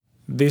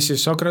This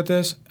is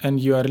Socrates, and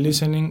you are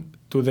listening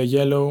to the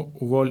Yellow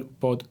Wall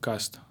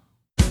podcast.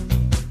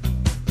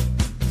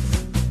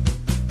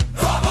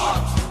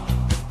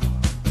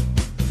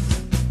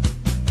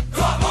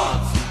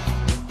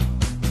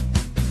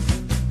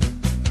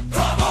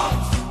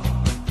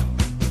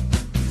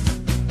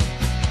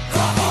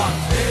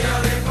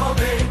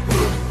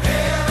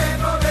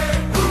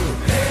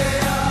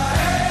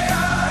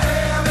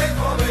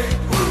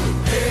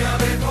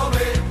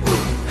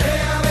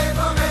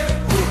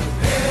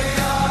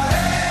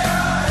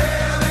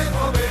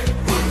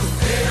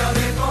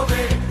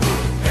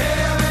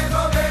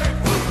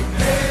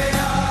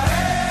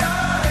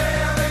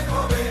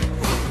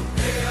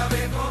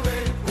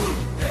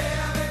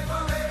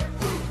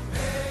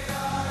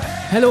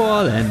 Hello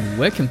all and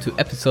welcome to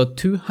episode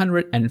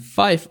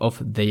 205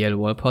 of the Yellow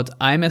Wall Pod.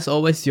 I'm as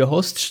always your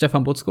host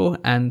Stefan Butzko,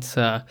 and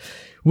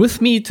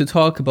with me to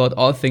talk about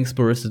all things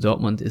Borussia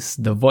Dortmund is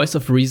the voice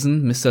of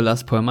reason, Mr.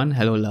 Lars Pollmann.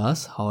 Hello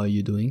Lars, how are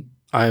you doing?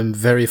 I'm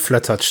very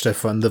flattered,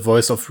 Stefan. The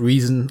voice of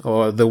reason,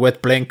 or the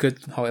wet blanket,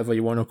 however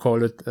you want to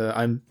call it.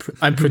 I'm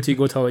pretty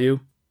good. How are you?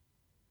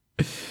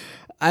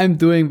 I'm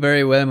doing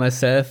very well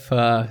myself.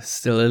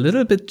 Still a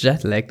little bit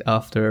jet lagged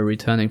after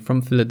returning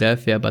from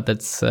Philadelphia, but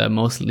that's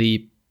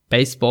mostly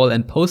baseball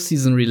and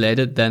postseason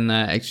related than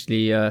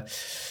actually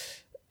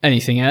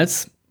anything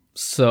else.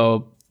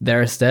 So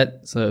there's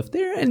that. So if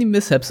there are any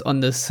mishaps on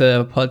this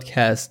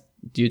podcast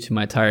due to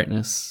my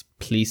tiredness,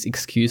 please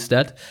excuse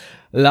that.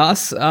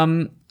 Lars,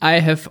 I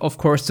have of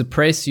course to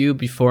praise you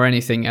before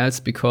anything else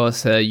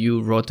because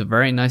you wrote a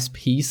very nice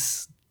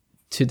piece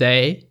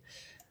today,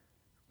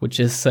 which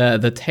is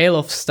the tale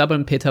of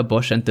stubborn Peter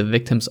Bosch and the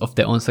victims of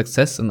their own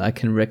success. And I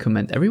can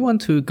recommend everyone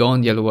to go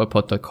on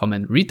yellowwallpod.com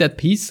and read that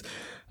piece.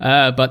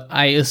 But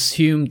I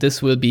assume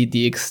this will be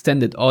the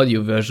extended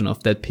audio version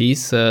of that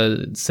piece,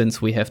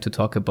 since we have to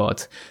talk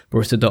about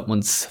Borussia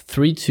Dortmund's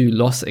 3-2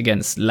 loss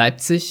against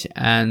Leipzig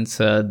and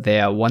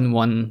their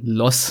 1-1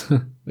 loss,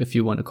 if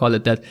you want to call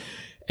it that,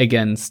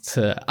 against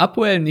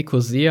Apoel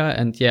Nicosia.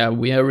 And yeah,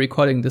 we are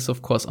recording this,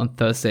 of course, on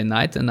Thursday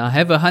night. And I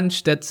have a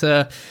hunch that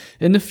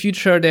in the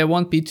future there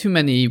won't be too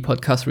many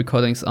podcast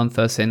recordings on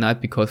Thursday night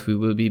because we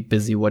will be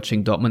busy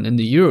watching Dortmund in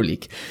the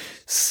EuroLeague.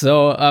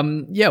 So,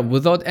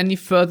 without any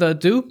further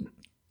ado,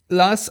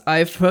 Lars,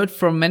 I've heard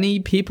from many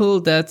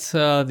people that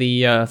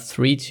the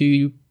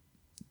 3-2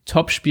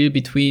 Topspiel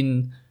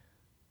between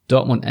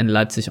Dortmund and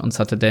Leipzig on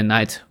Saturday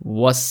night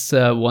was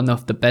one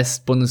of the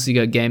best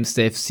Bundesliga games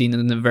they've seen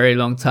in a very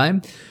long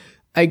time.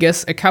 I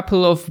guess a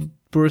couple of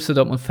Borussia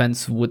Dortmund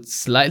fans would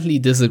slightly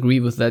disagree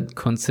with that,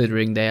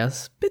 considering they are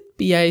a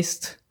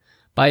bit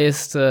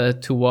biased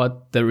toward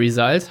the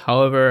result.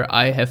 However,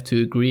 I have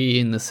to agree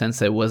in the sense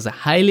that it was a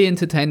highly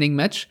entertaining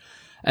match.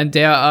 And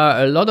there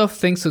are a lot of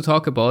things to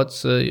talk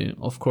about,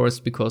 of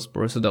course, because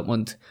Borussia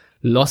Dortmund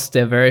lost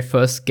their very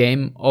first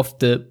game of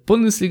the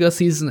Bundesliga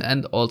season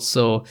and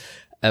also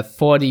a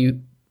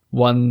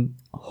 41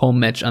 home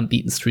match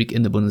unbeaten streak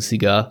in the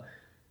Bundesliga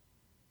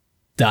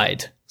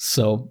died.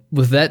 So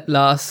with that,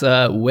 Lars,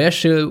 where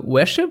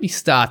shall we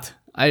start?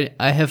 I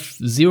have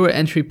 0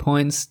 entry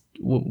points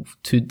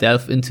to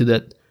delve into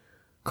that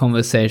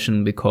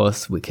conversation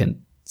because we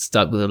can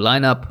start with a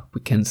lineup,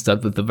 we can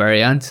start with the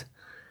variant.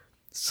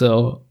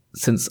 So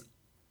since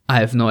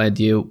I have no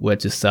idea where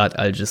to start,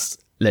 I'll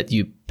just let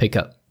you pick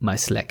up my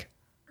slack.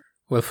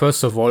 Well,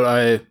 first of all,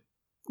 I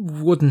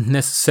wouldn't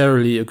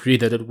necessarily agree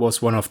that it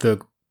was one of the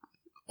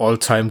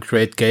all-time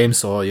great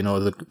games or,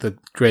 the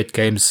great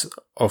games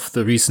of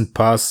the recent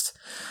past,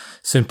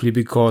 simply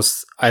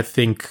because I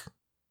think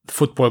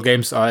football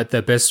games are at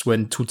their best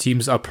when two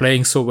teams are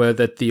playing so well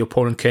that the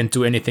opponent can't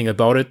do anything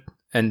about it.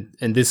 And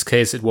in this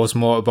case, it was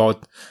more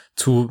about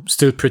two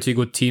still pretty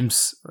good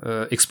teams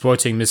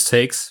exploiting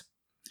mistakes.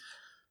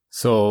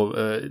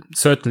 So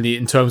certainly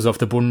in terms of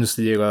the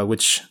Bundesliga,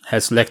 which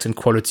has lacked in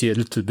quality a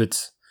little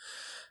bit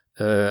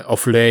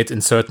of late,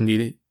 and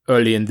certainly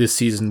early in this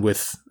season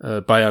with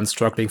Bayern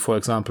struggling, for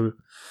example,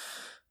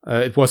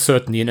 it was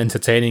certainly an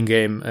entertaining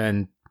game.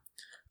 And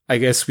I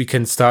guess we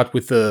can start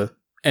with the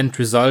end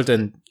result,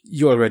 and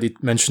you already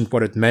mentioned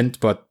what it meant,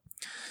 but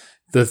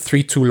the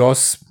 3-2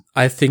 loss,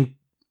 I think,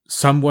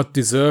 somewhat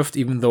deserved,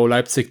 even though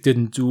Leipzig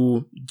didn't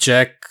do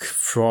jack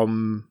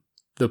from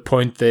the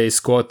point they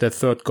scored their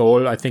third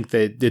goal. I think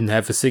they didn't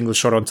have a single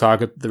shot on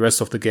target the rest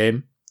of the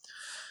game.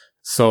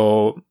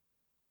 So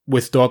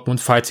with Dortmund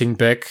fighting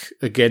back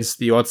against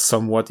the odds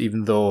somewhat,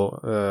 even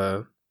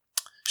though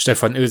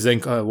Stefan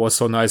Ilsenk was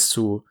so nice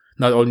to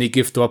not only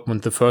give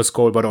Dortmund the first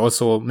goal, but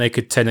also make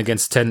it 10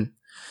 against 10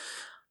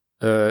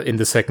 in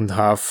the second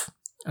half,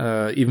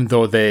 even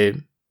though they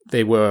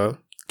were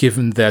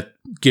given that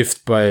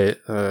gift by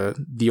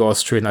the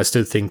Austrian. I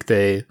still think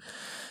they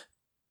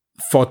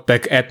fought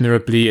back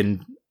admirably,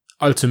 and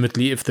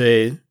ultimately, if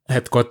they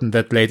had gotten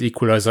that late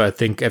equalizer, I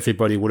think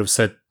everybody would have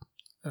said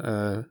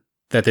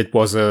that it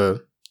was a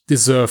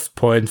deserved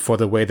point for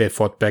the way they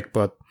fought back.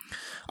 But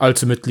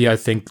ultimately, I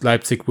think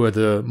Leipzig were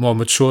the more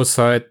mature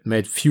side,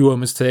 made fewer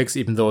mistakes,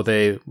 even though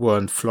they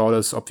weren't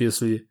flawless,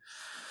 obviously.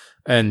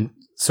 And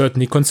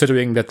certainly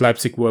considering that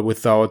Leipzig were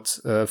without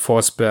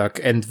Forsberg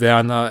and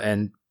Werner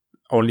and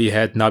only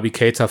had Naby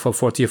Keita for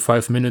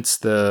 45 minutes,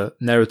 the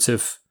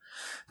narrative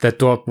that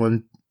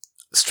Dortmund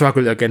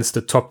struggle against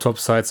the top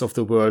sides of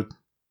the world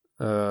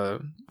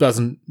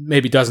doesn't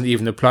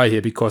even apply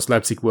here, because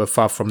Leipzig were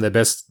far from their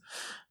best.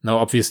 Now,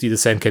 obviously, the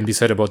same can be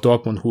said about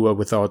Dortmund, who were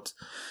without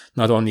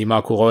not only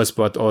Marco Reus,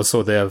 but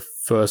also their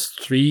first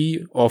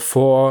 3 or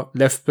 4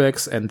 left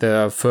backs and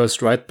their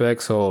first right back.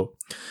 So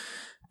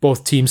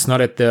both teams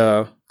not at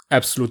their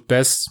absolute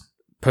best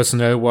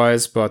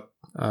personnel-wise, but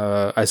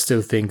I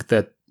still think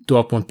that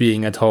Dortmund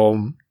being at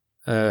home,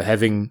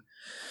 having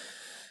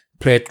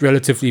played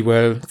relatively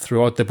well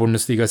throughout the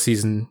Bundesliga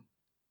season,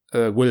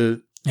 will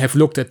have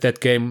looked at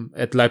that game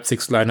at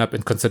Leipzig's lineup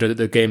and considered it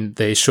a game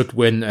they should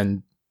win,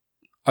 and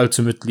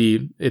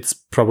ultimately it's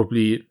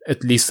probably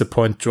at least a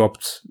point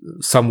dropped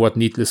somewhat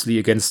needlessly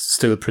against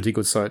still a pretty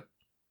good side.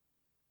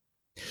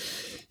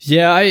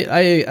 Yeah, I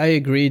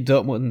agree.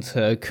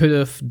 Dortmund could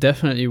have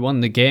definitely won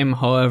the game.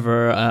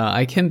 However,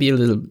 I can be a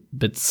little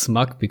bit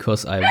smug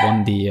because I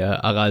won the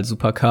Aral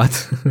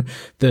Supercard,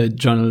 the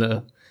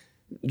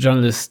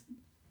journalist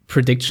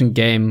prediction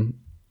game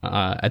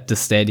at the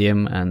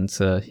stadium, and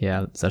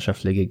Sascha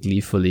Fliege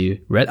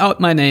gleefully read out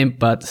my name,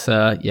 but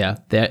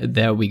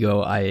there we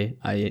go.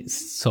 I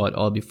saw it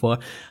all before.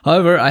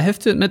 However, I have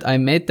to admit I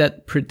made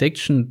that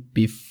prediction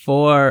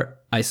before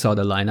I saw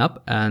the lineup,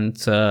 and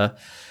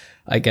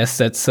I guess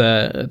that's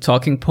a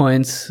talking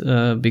point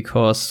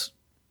because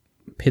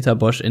Peter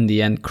Bosz in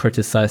the end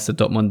criticized that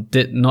Dortmund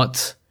did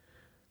not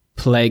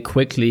play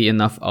quickly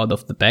enough out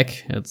of the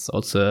back. It's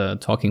also a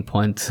talking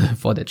point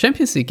for the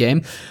Champions League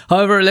game.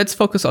 However, let's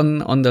focus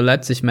on the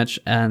Leipzig match.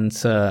 And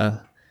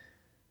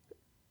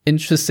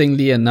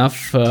interestingly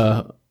enough,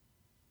 I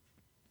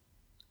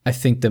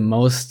think the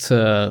most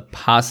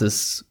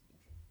passes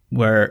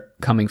were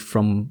coming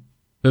from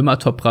Ömer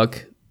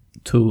Toprak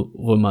to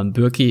Roman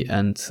Bürki.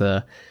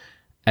 And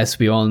as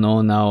we all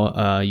know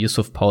now,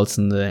 Yusuf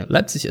Poulsen, the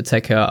Leipzig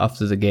attacker,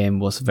 after the game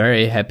was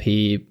very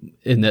happy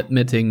in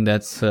admitting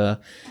that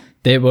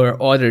they were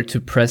ordered to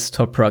press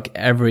Toprak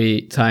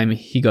every time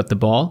he got the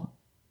ball,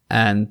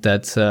 and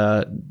that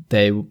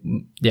they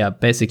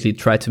basically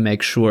tried to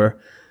make sure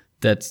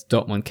that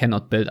Dortmund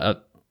cannot build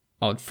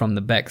out from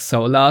the back.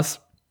 So Lars,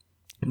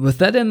 with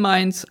that in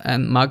mind,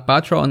 and Marc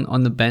Bartra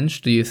on the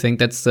bench, do you think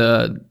that's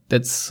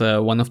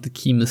one of the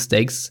key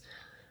mistakes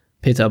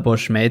Peter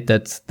Bosz made,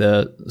 that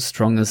the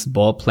strongest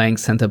ball-playing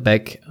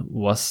center-back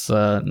was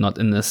not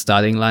in the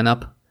starting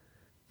lineup?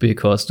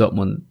 Because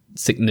Dortmund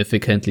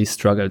significantly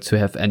struggled to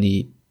have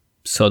any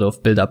sort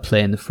of build-up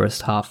play in the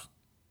first half.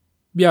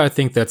 Yeah, I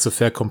think that's a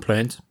fair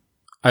complaint.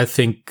 I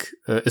think,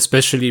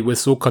 especially with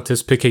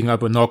Sokratis picking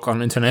up a knock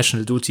on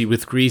international duty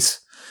with Greece,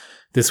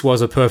 this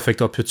was a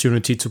perfect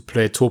opportunity to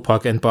play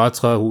Toprak and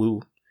Bartra,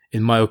 who,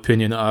 in my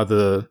opinion, are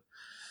the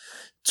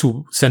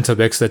 2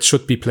 center-backs that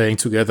should be playing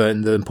together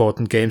in the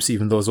important games,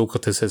 even though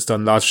Sokratis has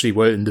done largely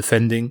well in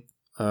defending.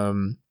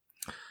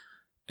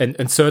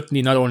 And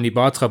certainly not only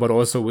Bartra, but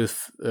also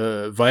with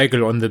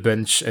Weigl on the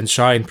bench and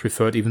Şahin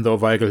preferred, even though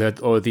Weigl had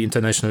all the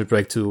international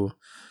break to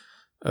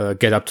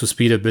get up to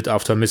speed a bit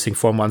after missing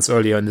 4 months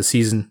earlier in the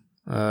season.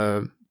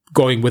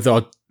 Going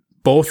without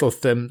both of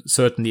them,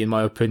 certainly in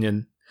my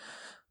opinion,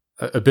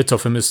 a bit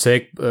of a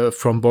mistake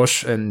from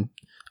Bosz. And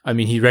I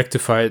mean, he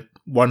rectified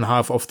one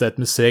half of that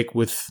mistake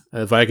with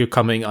Weigl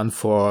coming on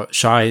for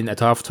Şahin at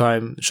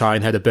halftime.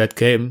 Şahin had a bad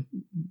game.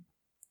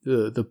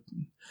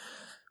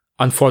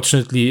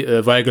 Unfortunately,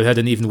 Weigl had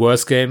an even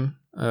worse game,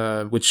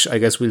 which I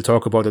guess we'll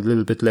talk about a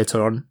little bit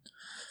later on.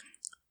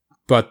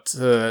 But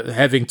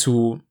having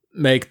to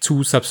make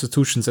 2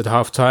 substitutions at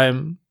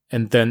halftime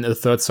and then a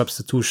third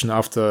substitution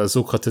after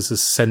Sokratis'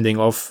 sending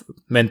off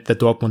meant that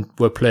Dortmund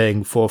were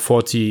playing for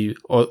 40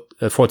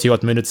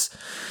 odd minutes,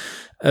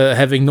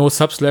 having no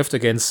subs left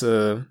against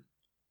an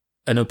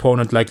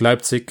opponent like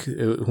Leipzig,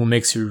 who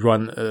makes you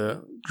run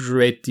a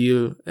great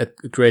deal at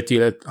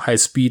high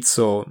speed.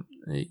 So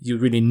you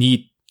really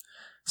need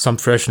some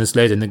freshness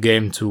late in the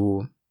game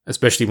to,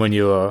 especially when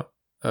you're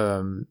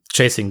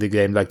chasing the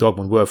game like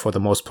Dortmund were for the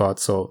most part.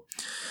 So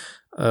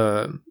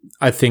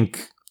I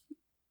think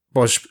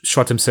Bosz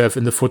shot himself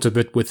in the foot a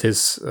bit with his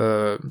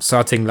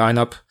starting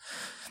lineup.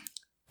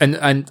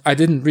 And I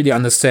didn't really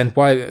understand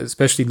why,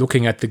 especially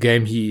looking at the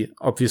game. He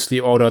obviously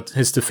ordered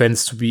his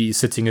defense to be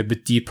sitting a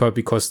bit deeper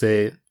because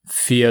they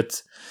feared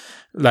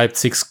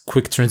Leipzig's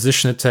quick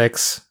transition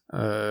attacks,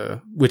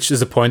 which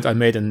is a point I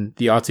made in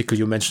the article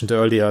you mentioned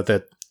earlier,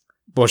 that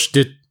Bosz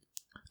did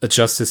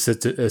adjust his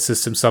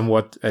system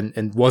somewhat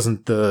and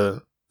wasn't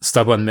the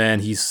stubborn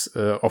man he's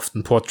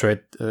often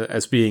portrayed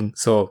as being.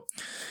 So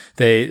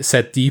they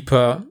sat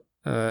deeper,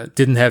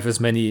 didn't have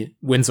as many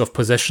wins of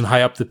possession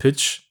high up the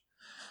pitch.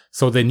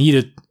 So they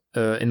needed,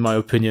 in my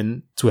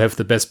opinion, to have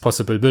the best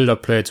possible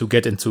build-up play to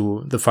get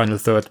into the final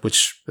third,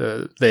 which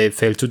they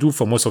failed to do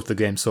for most of the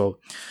game. So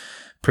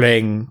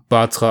playing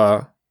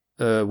Bartra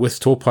with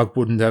Toprak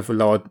wouldn't have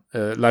allowed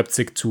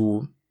Leipzig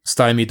to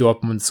stymie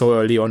Dortmund so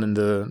early on in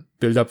the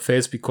build-up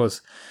phase,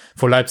 because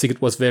for Leipzig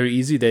it was very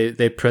easy.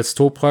 They pressed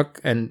Toprak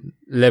and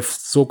left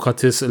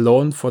Sokratis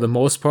alone for the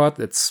most part.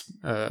 It's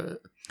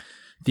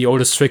the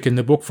oldest trick in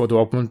the book for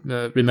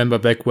Dortmund. Remember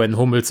back when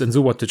Hummels and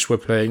Subotic were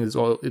playing,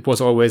 it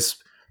was always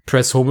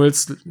press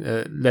Hummels,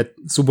 let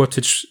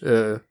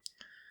Subotic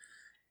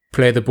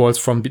play the balls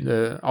from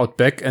out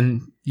back,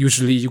 and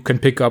usually you can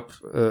pick up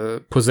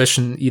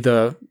possession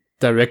either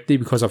directly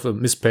because of a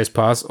misplaced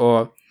pass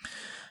or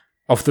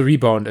of the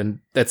rebound, and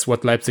that's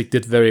what Leipzig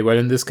did very well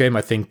in this game.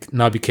 I think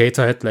Naby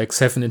Keita had like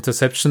 7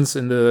 interceptions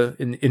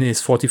in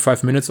his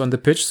 45 minutes on the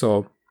pitch,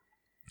 so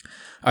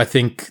I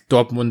think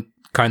Dortmund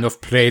kind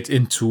of played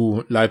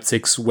into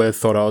Leipzig's well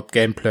thought out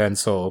game plan.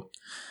 So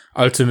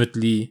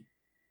ultimately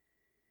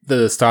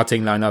the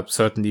starting lineup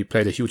certainly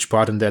played a huge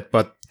part in that,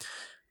 but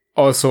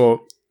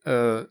also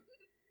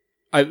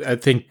I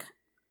think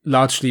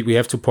largely we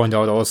have to point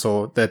out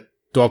also that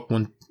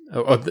Dortmund,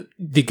 or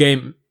the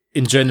game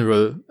in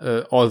general,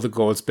 all the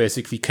goals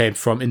basically came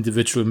from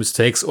individual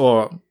mistakes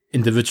or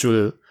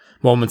individual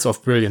moments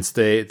of brilliance.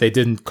 They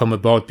didn't come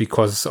about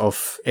because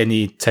of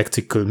any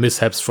tactical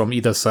mishaps from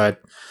either side.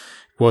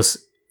 It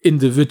was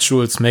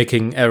individuals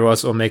making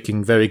errors or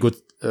making very good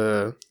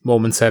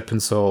moments happen.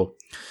 So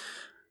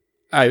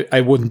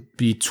I wouldn't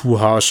be too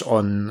harsh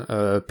on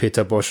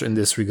Peter Bosz in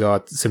this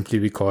regard, simply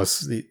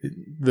because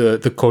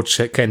the coach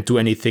can't do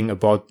anything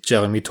about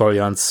Jeremy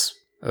Toljan's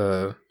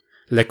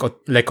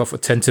lack of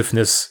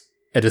attentiveness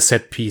at a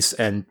set piece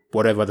and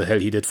whatever the hell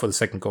he did for the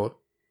second goal.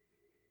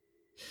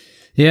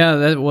 Yeah,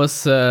 that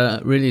was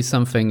really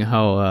something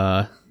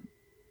how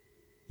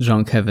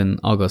Jean-Kevin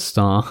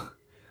Augustin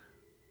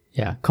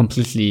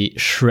completely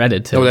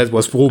shredded him. No, that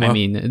was Bruma. I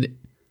mean,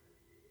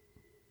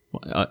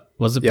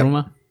 was it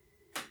Bruma?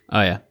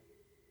 Oh, yeah.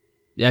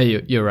 Yeah,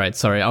 you're right.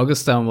 Sorry.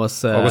 Augustin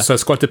was Augustin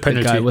scored the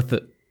penalty. The guy with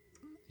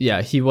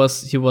he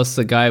was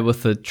the guy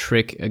with the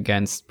trick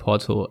against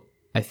Porto,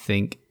 I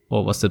think.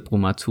 Or was it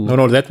Bruma too?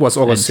 No, that was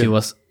Augustin. And he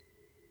was,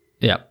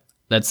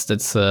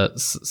 that's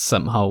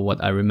somehow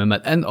what I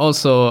remembered. And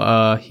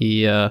also,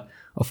 he,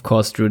 of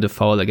course, drew the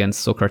foul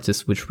against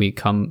Sokratis, which we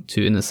come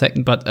to in a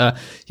second. But,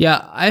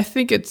 I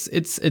think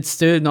it's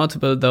still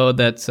notable, though,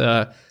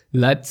 that,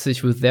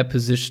 Leipzig, with their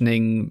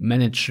positioning,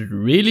 managed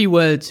really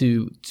well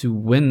to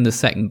win the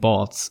second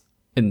balls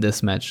in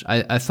this match.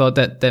 I thought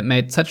that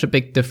made such a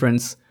big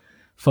difference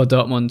for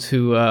Dortmund,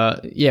 who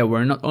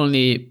were not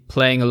only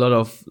playing a lot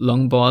of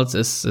long balls,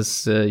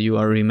 as you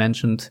already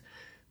mentioned,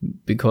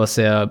 because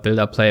their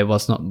build-up play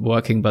was not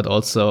working, but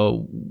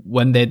also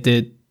when they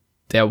did,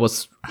 there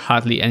was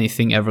hardly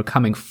anything ever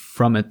coming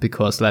from it,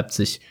 because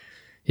Leipzig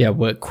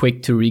were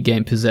quick to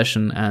regain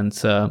possession. And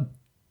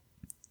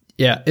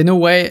in a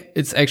way,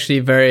 it's actually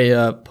very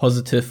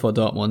positive for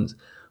Dortmund,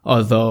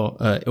 although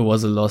it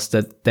was a loss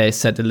that they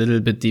set a little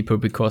bit deeper,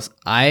 because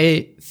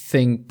I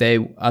think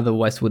they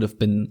otherwise would have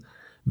been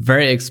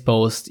very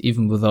exposed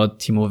even without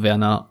Timo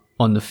Werner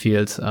on the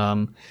field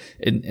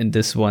in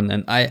this one.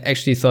 And I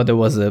actually thought it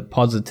was a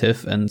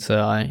positive. And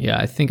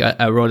I think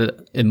I wrote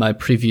it in my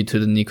preview to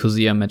the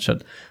Nicosia match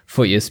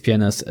for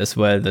ESPN as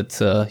well,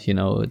 that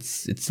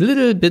it's a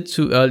little bit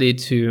too early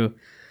to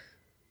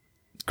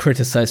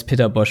criticize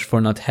Peter Bosz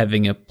for not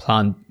having a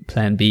plan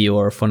B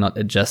or for not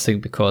adjusting,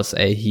 because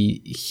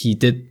he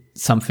did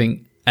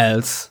something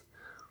else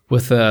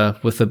with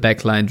the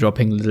back line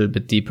dropping a little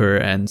bit deeper,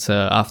 and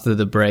after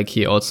the break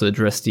he also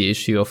addressed the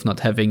issue of not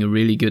having a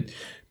really good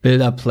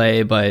build-up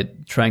play by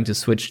trying to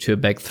switch to a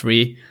back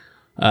three.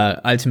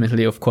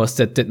 Ultimately, of course,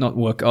 that did not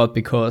work out,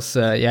 because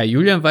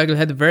Julian Weigl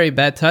had a very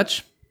bad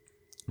touch,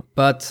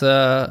 but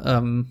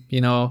it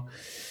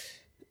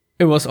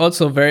was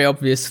also very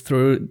obvious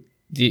through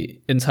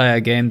the entire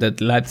game that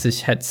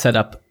Leipzig had set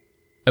up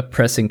a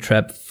pressing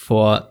trap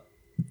for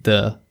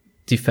the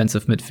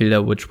defensive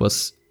midfielder, which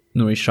was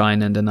Nuri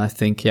Sahin. And then I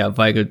think,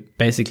 Weigl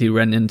basically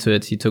ran into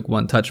it. He took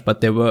one touch,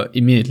 but there were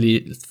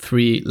immediately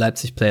 3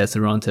 Leipzig players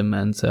around him.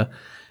 And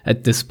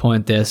at this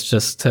point, there's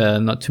just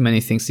not too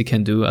many things he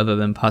can do other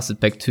than pass it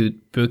back to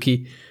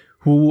Bürki,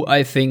 who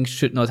I think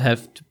should not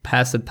have to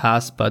pass it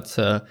past. But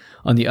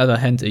on the other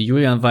hand,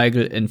 Julian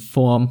Weigl in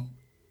form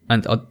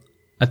and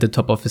at the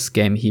top of his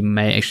game, he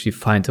may actually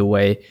find a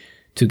way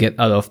to get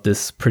out of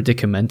this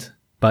predicament.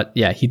 But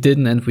he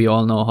didn't, and we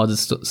all know how the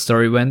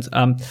story went.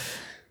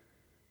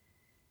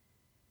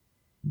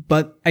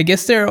 But I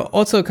guess there are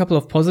also a couple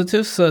of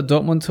positives.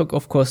 Dortmund took,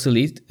 of course, the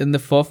lead in the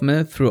 4th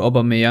minute through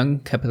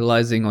Aubameyang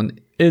capitalizing on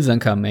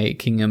Ilsanka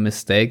making a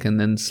mistake and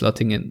then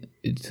slotting it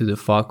into the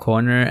far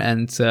corner.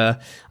 And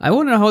I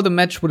wonder how the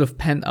match would have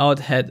panned out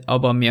had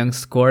Aubameyang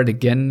scored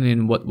again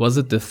in, what was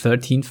it, the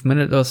 13th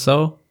minute or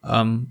so,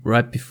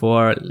 right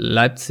before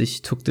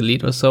Leipzig took the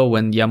lead or so,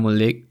 when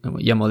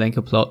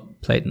Yarmolenko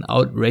played an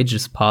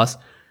outrageous pass,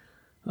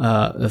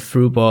 a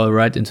through ball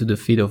right into the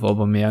feet of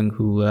Aubameyang,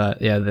 who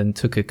then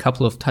took a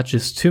couple of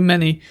touches too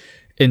many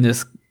in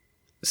this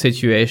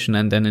situation,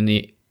 and then in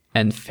the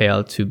end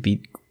failed to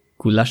beat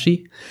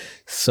Gulaschi.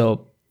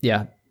 So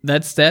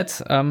that's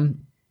that.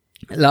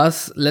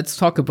 Lars, let's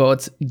talk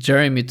about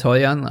Jeremy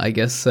Toljan. I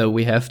guess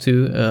we have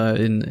to,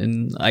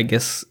 in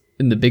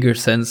the bigger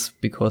sense,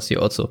 because he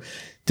also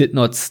did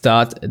not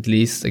start, at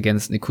least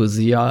against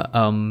Nicosia.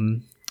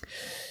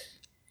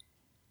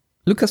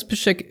 Lukas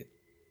Piszczek,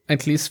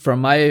 at least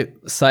from my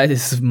side,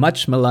 is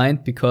much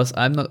maligned because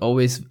I'm not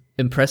always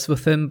impressed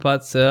with him.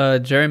 But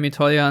Jeremy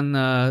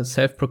Toljan,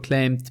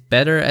 self-proclaimed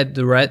better at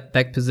the right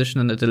back position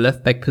and at the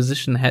left back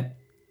position, had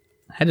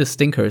a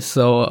stinker.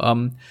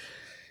 So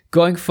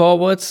going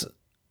forward,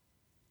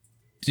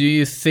 do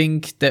you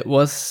think that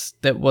was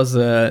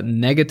a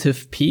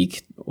negative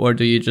peak, or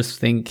do you just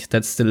think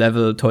that's the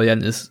level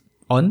Toljan is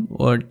on,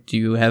 or do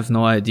you have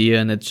no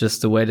idea and it's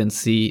just a wait and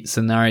see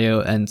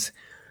scenario? And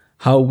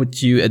how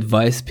would you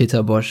advise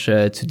Peter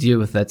Bosz to deal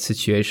with that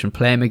situation?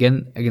 Play him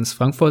again against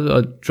Frankfurt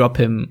or drop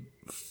him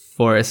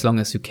for as long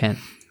as you can?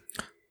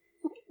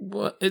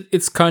 Well,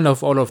 it's kind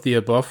of all of the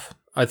above.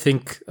 I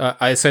think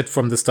I said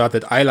from the start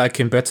that I like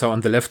him better on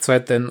the left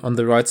side than on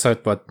the right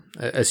side, but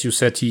as you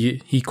said,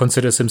 he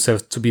considers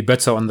himself to be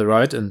better on the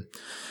right, and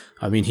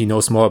I mean, he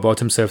knows more about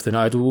himself than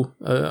I do,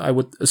 I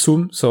would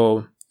assume.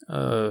 So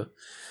the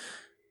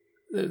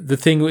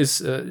thing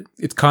is,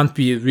 it can't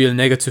be a real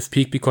negative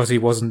peak because he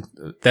wasn't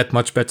that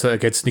much better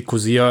against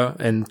Nicosia,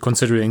 and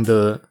considering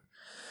the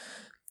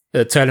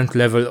talent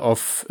level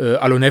of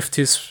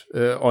Aloneftis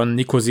on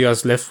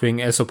Nicosia's left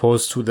wing as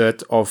opposed to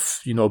that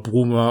of,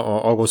 Bruma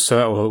or Augustin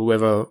or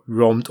whoever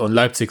roamed on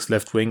Leipzig's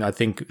left wing, I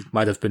think it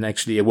might have been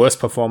actually a worse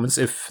performance,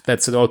 if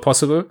that's at all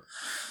possible,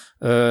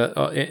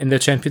 in the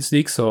Champions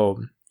League.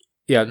 So,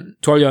 yeah,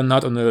 Toljan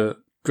not on a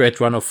great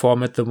run of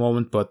form at the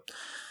moment, but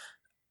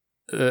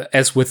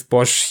as with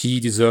Bosz, he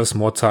deserves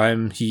more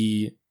time.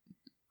 He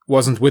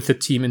wasn't with the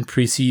team in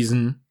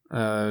preseason.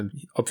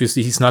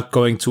 Obviously, he's not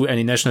going to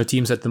any national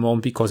teams at the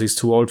moment because he's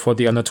too old for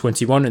the under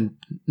 21 and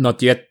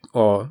not yet,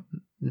 or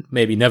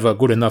maybe never,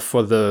 good enough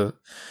for the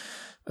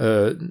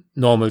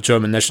normal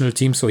German national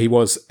team. So he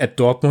was at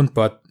Dortmund,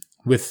 but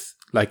with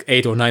like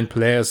 8 or 9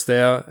 players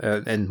there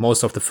and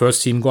most of the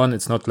first team gone.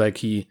 It's not like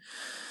he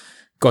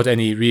got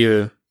any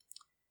real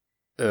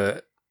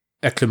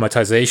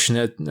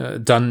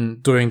acclimatization done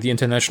during the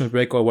international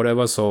break or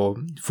whatever.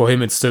 So for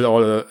him, it's still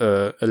all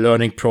a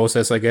learning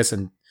process, I guess.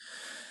 And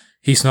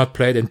he's not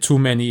played in too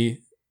many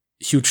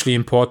hugely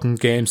important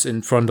games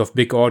in front of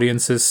big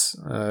audiences.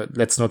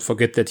 Let's not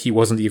forget that he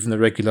wasn't even a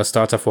regular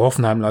starter for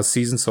Hoffenheim last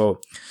season. So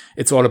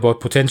it's all about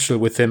potential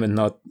with him and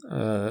not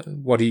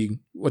what he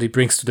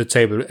brings to the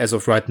table as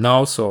of right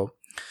now. So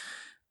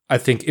I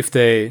think if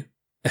they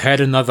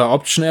had another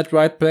option at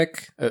right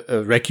back,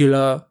 a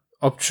regular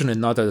option and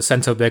not a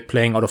center back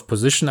playing out of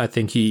position, I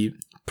think he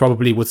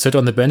probably would sit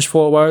on the bench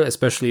for a while,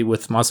 especially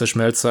with Marcel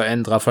Schmelzer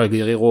and Rafael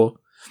Guerreiro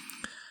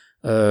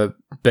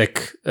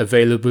back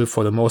available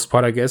for the most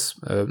part, I guess.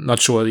 Not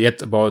sure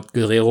yet about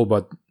Guerreiro,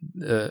 but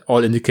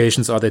all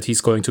indications are that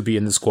he's going to be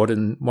in the squad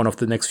in one of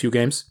the next few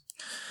games.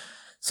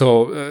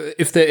 So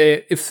if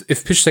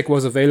Piszczek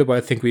was available,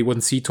 I think we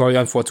wouldn't see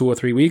Toljan for 2 or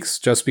 3 weeks,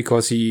 just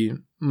because he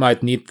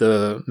might need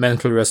the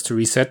mental rest to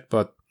reset.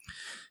 But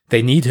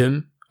they need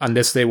him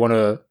unless they want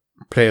to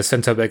play a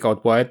center back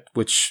out wide,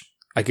 which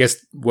I guess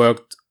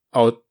worked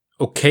out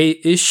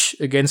okay-ish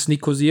against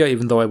Nicosia,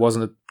 even though I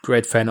wasn't a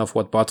great fan of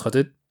what Bartra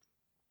did.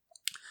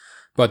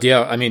 But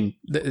yeah, I mean,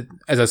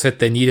 as I said,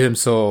 they need him,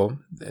 so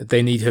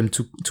they need him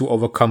to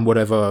overcome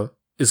whatever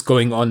is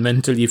going on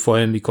mentally for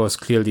him, because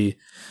clearly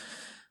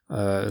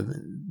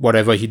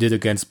whatever he did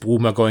against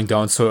Bruma, going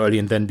down so early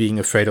and then being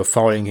afraid of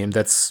fouling him,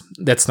 that's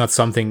not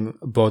something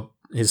about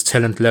his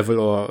talent level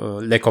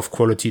or lack of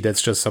quality.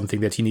 That's just something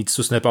that he needs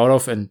to snap out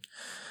of. And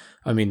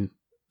I mean,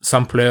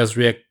 some players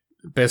react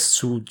best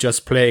to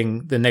just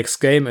playing the next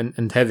game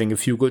and having a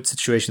few good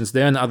situations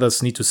there, and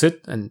others need to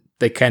sit, and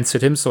they can't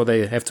sit him, so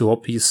they have to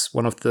hope he's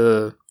one of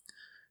the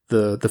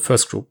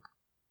first group.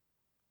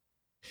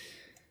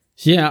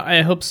 Yeah,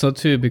 I hope so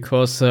too,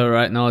 because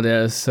right now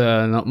there's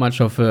not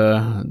much of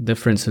a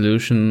different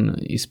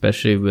solution,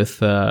 especially with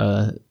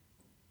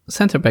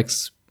center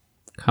backs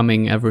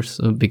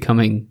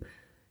becoming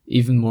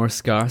even more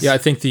scarce. Yeah, I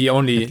think the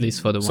only, at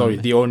least for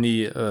the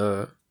only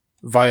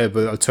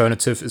viable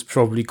alternative is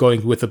probably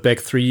going with a back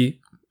three,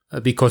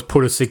 because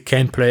Pulisic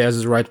can play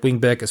as a right wing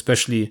back,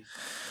 especially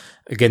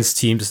against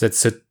teams that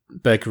sit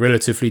back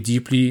relatively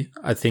deeply.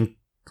 I think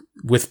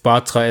with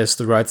Bartra as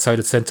the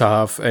right-sided center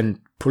half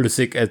and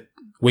Pulisic at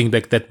wing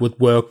back, that would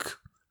work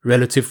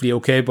relatively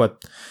okay.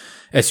 But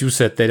as you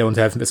said, they don't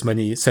have as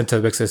many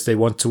center backs as they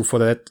want to for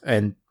that.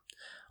 And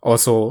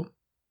also,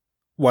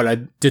 while I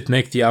did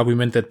make the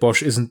argument that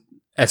Bosz isn't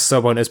as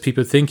stubborn as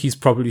people think, he's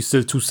probably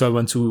still too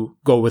stubborn to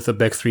go with a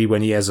back three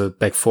when he has a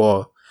back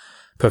four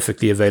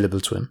perfectly available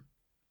to him.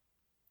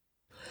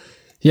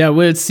 Yeah,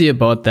 we'll see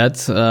about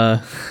that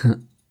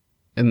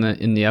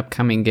in the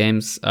upcoming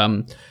games.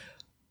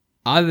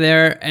 Are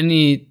there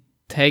any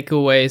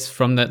takeaways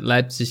from that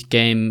Leipzig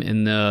game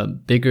in a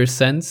bigger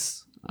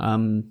sense?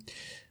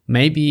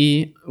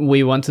 maybe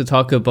we want to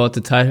talk about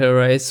the title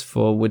race,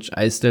 for which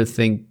I still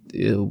think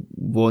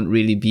won't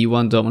really be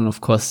one. Dortmund, of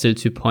course, still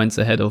 2 points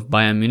ahead of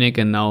Bayern Munich,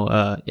 and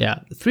now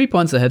 3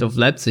 points ahead of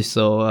Leipzig.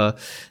 So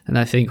and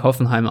I think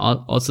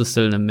Hoffenheim also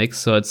still in the mix.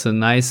 So it's a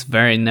nice,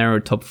 very narrow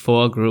top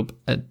 4 group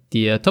at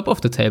the top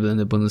of the table in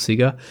the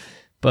Bundesliga.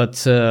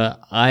 But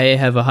I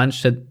have a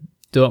hunch that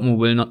Dortmund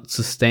will not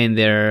sustain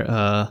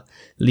their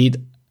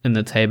lead in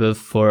the table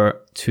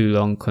for too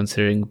long,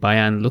 considering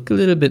Bayern look a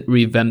little bit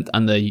revamped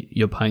under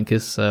Jupp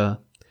Heynckes.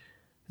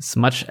 As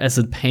much as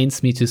it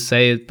pains me to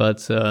say it,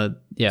 but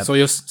yeah. So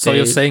you're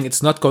saying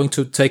it's not going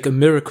to take a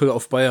miracle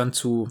of Bayern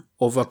to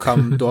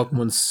overcome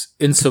Dortmund's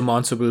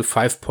insurmountable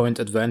 5-point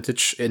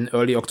advantage in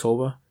early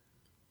October?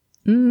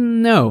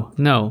 No.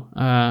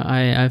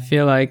 I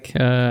feel like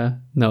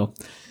no.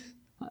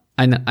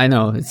 I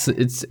know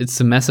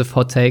it's a massive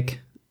hot take,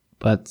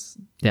 but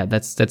yeah,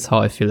 that's how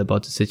I feel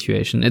about the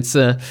situation. It's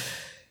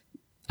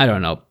I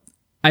don't know.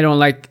 I don't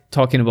like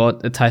talking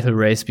about a title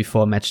race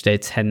before match day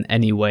 10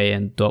 anyway,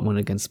 and Dortmund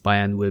against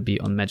Bayern will be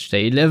on match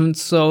day 11.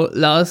 So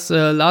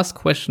last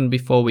question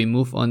before we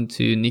move on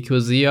to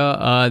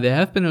Nicosia. There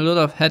have been a lot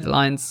of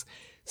headlines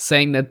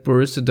saying that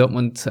Borussia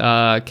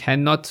Dortmund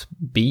cannot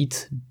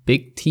beat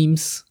big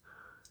teams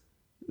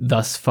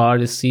thus far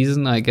this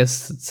season. I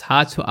guess it's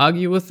hard to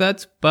argue with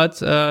that, but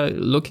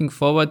looking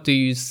forward, do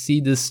you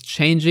see this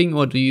changing,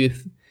 or do you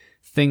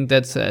think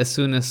that as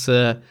soon as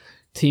a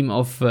team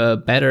of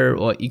better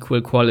or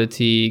equal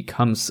quality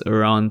comes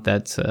around,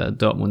 that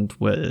Dortmund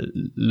will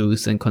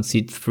lose and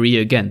concede 3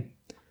 again?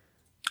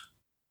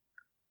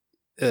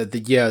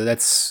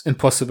 That's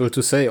impossible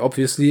to say,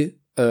 obviously.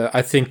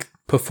 I think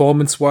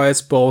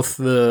performance-wise, both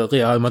the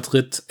Real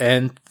Madrid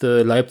and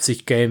the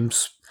Leipzig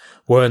games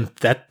weren't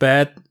that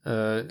bad.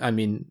 I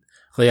mean,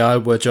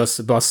 Real were just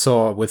a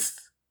buzzsaw with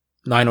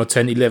 9 or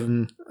 10,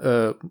 11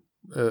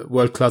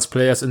 world-class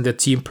players in their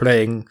team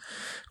playing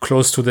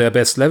close to their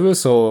best level.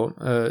 So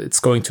it's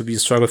going to be a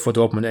struggle for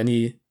Dortmund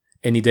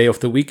any day of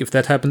the week if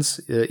that happens,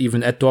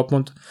 even at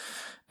Dortmund.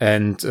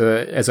 And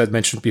as I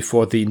mentioned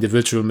before, the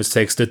individual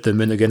mistakes did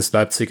them in against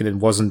Leipzig, and it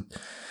wasn't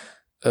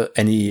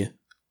any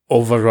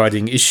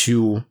overriding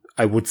issue,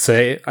 I would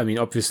say. I mean,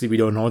 obviously we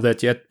don't know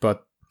that yet,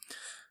 but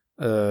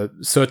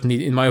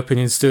certainly, in my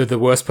opinion, still the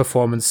worst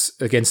performance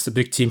against a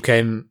big team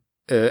came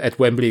at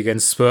Wembley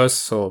against Spurs.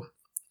 So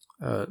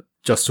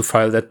just to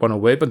file that one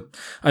away. But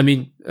I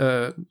mean,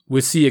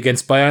 we'll see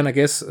against Bayern, I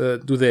guess.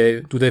 Do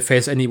they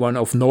face anyone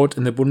of note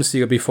in the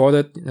Bundesliga before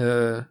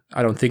that?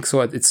 I don't think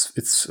so.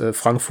 It's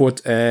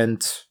Frankfurt,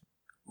 and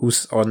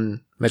who's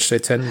on match day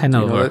 10?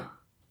 Hanover.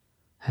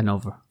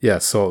 Yeah,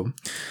 so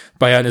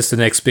Bayern is the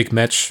next big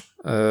match,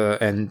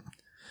 and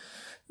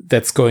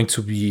that's going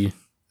to be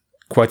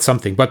quite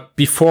something. But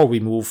before we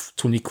move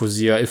to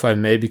Nicosia, if I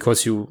may,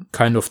 because you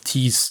kind of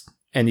teased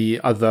any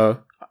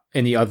other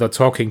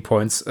talking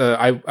points,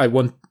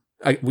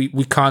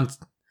 we can't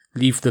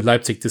leave the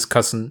Leipzig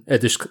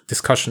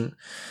discussion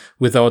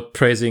without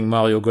praising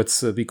Mario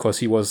Götze, because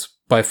he was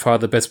by far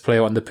the best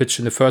player on the pitch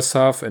in the first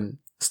half and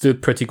still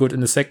pretty good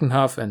in the second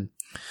half. And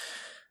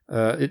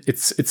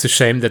it's a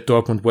shame that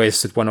Dortmund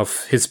wasted one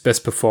of his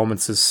best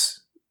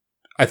performances,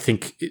 I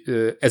think,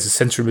 as a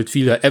central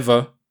midfielder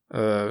ever,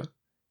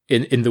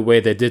 in the way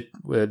they did,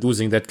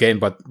 losing that game.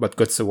 But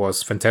Götze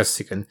was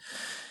fantastic, and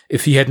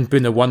if he hadn't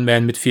been a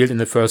one-man midfield in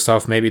the first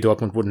half, maybe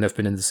Dortmund wouldn't have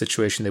been in the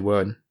situation they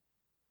were in.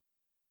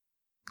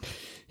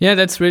 Yeah,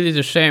 that's really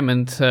the shame,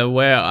 and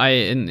where I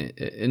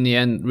in the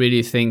end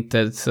really think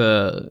that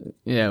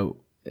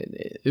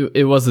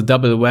it was a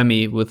double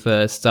whammy with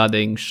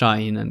starting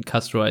Şahin and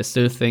Castro. I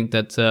still think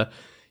that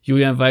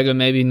Julian Weigl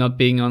maybe not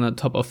being on the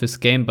top of his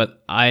game,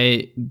 but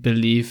I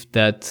believe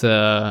that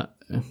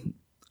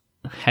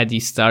had he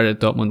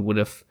started, Dortmund would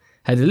have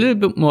had a little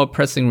bit more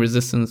pressing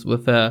resistance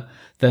than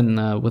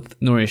with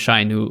Nuri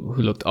Şahin, who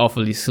looked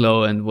awfully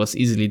slow and was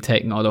easily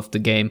taken out of the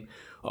game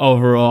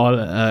overall,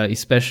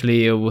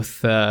 especially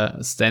with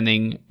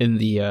standing in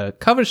the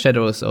cover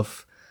shadows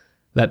of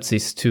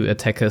Leipzig's 2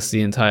 attackers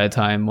the entire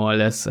time, more or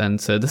less. And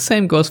the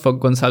same goes for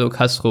Gonzalo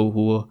Castro,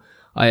 who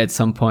I at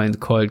some point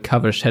called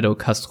cover shadow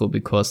Castro,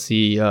 because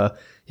he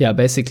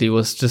basically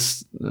was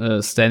just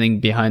standing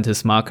behind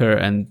his marker,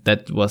 and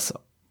that was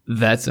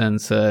that. And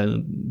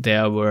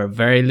there were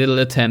very little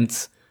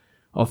attempts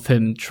of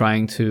him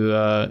trying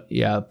to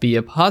be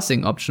a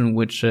passing option,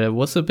 which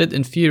was a bit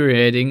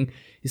infuriating,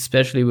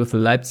 especially with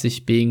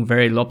Leipzig being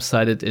very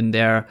lopsided in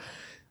their,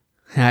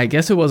 I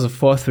guess it was a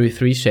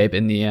 4-3-3 shape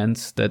in the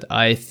end, that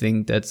I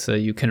think that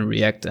you can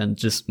react and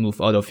just move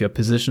out of your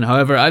position.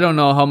 However, I don't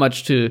know how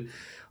much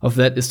of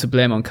that is to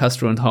blame on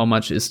Castro and how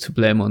much is to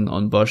blame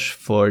on Bosch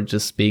for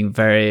just being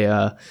very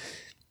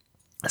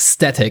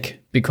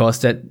static, because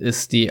that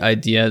is the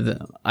idea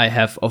that I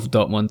have of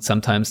Dortmund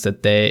sometimes,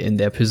 that they in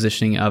their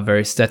positioning are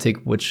very static,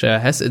 which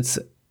has its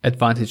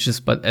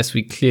advantages, but as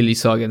we clearly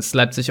saw against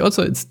Leipzig,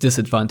 also its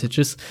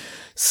disadvantages.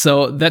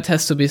 So that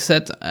has to be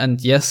said. And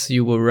yes,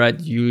 you were right.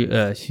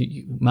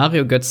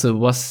 Mario Götze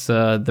was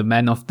the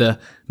man of the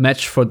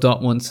match for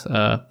Dortmund.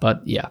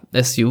 But yeah,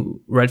 as you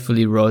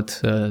rightfully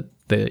wrote,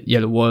 the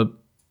yellow wall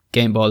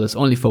game ball is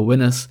only for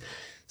winners.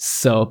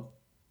 So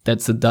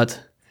that's a dud.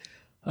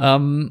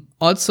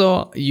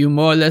 Also, you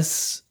more or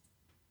less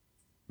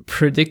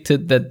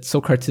predicted that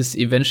Socrates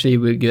eventually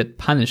will get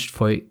punished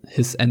for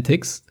his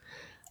antics,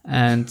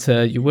 and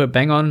you were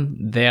bang on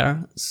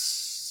there.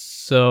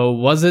 So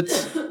was it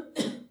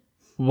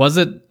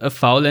a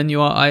foul in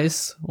your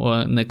eyes,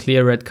 or a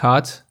clear red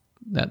card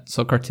that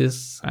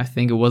Socrates? I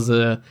think it was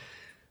a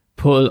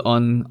pull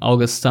on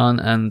Augustin,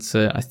 and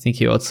I think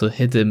he also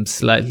hit him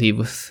slightly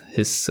with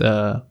his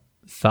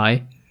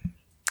thigh.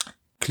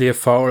 Clear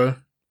foul,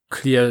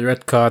 clear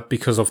red card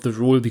because of the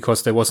rule,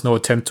 because there was no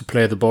attempt to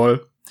play the ball.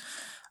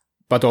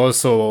 But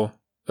also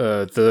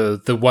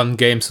the 1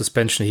 game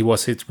suspension he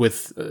was hit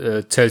with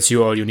tells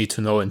you all you need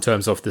to know in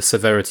terms of the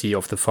severity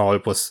of the foul.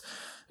 It was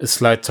a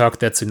slight tug,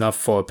 that's enough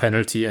for a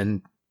penalty,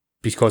 and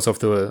because of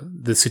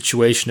the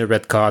situation, a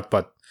red card.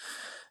 But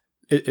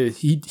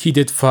he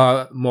did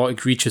far more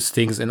egregious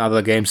things in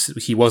other games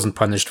he wasn't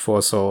punished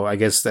for, so I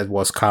guess that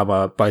was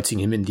karma biting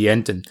him in the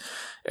end. And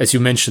as you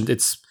mentioned,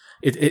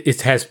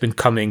 it has been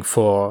coming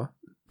for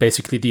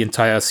basically the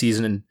entire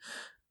season, and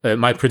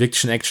my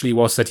prediction actually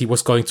was that he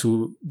was going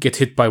to get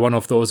hit by one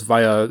of those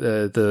via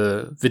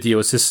the video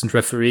assistant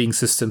refereeing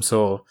system.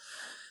 So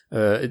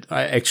I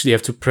actually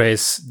have to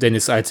praise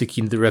Dennis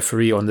Aytekin, the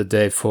referee on the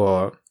day,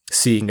 for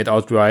seeing it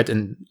outright.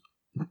 And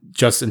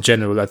just in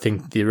general, I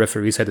think the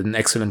referees had an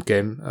excellent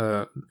game,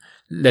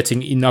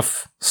 letting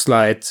enough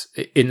slide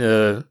in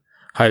a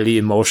highly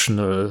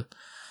emotional,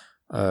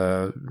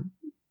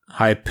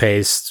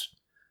 high-paced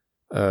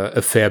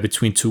affair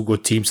between 2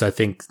 good teams. I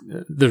think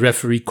the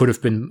referee could have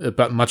been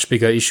a much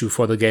bigger issue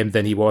for the game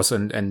than he was,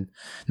 and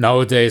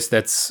nowadays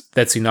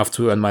that's enough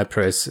to earn my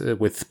praise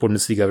with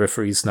Bundesliga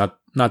referees not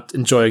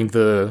enjoying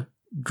the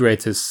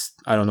greatest,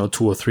 2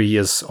 or 3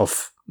 years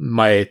of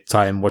my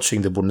time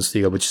watching the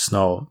Bundesliga, which is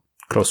now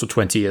close to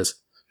 20 years.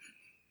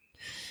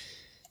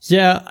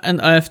 Yeah, and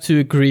I have to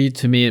agree.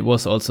 To me, it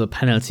was also a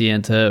penalty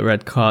and a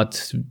red card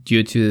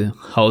due to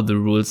how the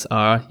rules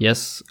are.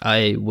 Yes,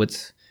 I would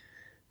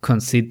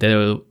concede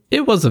that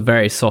it was a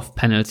very soft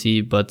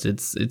penalty, but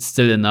it's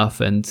still enough.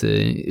 And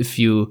if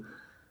you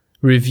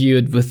review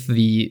it with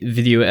the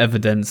video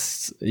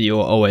evidence,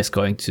 you're always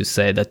going to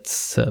say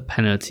that's a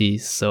penalty.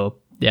 So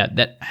yeah,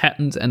 that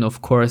happened. And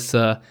of course,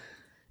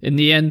 in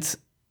the end,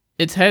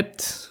 it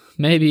helped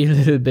maybe a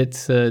little bit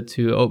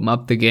to open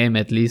up the game,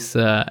 at least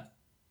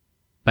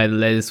by the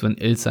latest when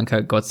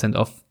Ilsanker got sent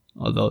off.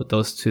 Although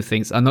those 2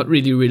 things are not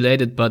really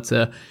related, but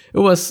it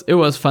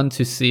was fun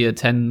to see a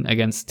 10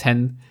 against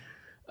 10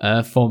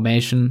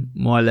 formation,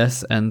 more or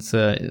less, and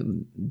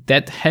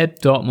that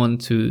helped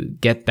Dortmund to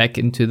get back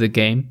into the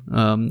game.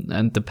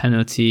 And the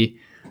penalty,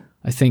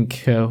 I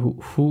think,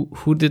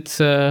 who did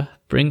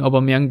bring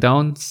Aubameyang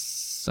down?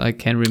 I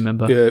can't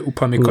remember.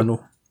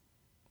 Upamecano.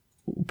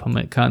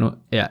 Upamecano,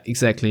 yeah,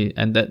 exactly.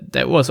 And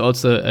that was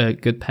also a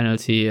good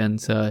penalty,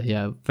 and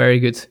very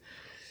good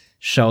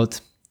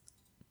shout.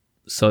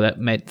 So that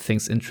made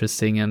things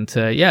interesting. And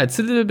it's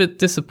a little bit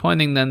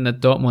disappointing then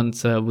that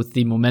Dortmund, with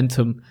the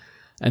momentum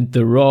and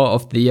the roar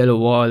of the yellow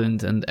wall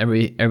and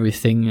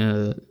everything,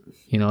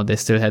 they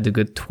still had a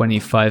good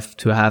 25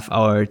 to a half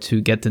hour to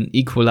get an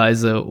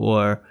equalizer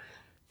or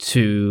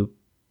to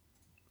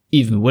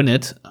even win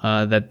it,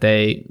 that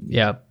they,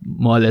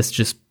 more or less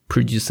just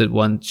produced that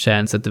 1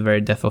 chance at the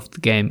very death of the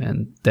game,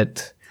 and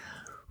that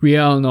we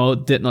all know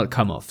did not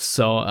come off.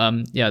 So,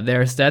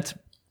 there's that.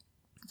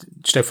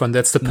 Stefan,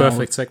 that's the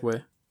perfect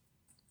segue.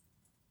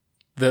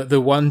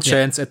 The 1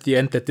 chance at the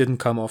end that didn't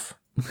come off.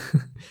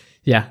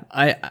 Yeah,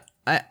 I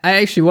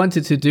actually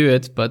wanted to do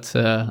it, but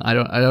I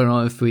don't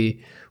know if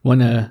we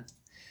want to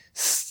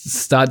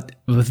start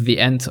with the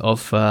end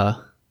of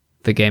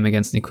the game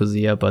against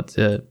Nicosia, but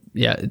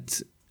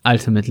it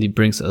ultimately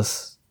brings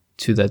us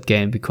to that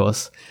game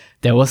because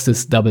there was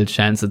this double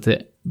chance at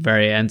the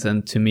very end,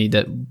 and to me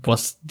that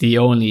was the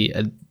only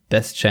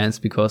best chance,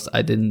 because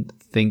I didn't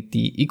think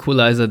the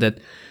equalizer that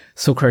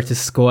Socrates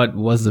scored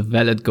was a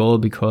valid goal,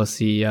 because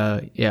he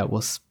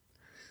was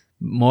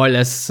more or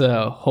less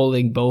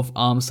holding both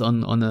arms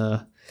on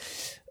a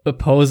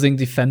opposing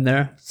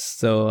defender.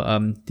 So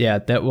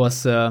that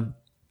was I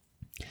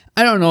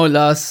don't know,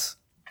 Lars.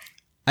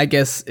 I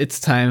guess it's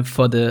time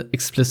for the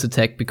explicit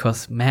tag,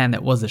 because man,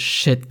 that was a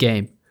shit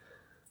game.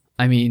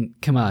 I mean,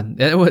 come on,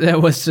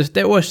 that was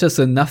just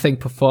a nothing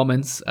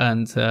performance,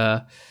 and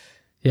I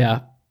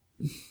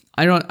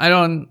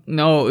don't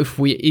know if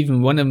we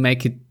even want to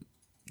make it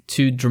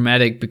too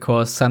dramatic,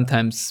 because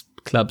sometimes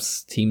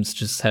teams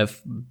just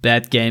have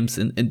bad games.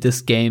 In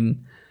this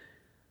game,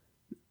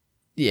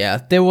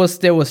 there was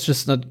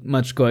just not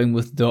much going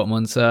with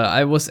Dortmund.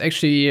 I was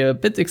actually a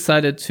bit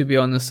excited, to be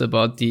honest,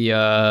 about the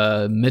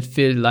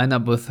midfield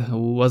lineup with,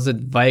 who was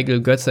it, Weigl,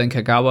 Götze and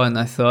Kagawa, and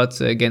I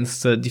thought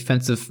against a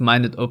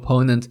defensive-minded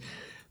opponent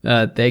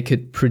they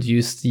could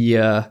produce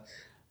the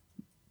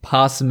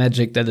pass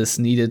magic that is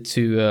needed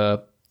to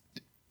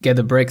get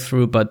a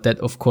breakthrough, but that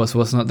of course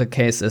was not the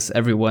case, as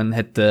everyone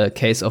had the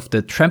case of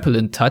the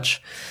trampoline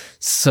touch.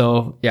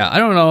 So I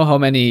don't know how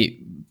many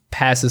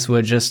passes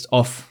were just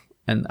off.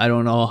 And I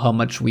don't know how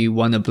much we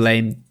want to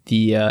blame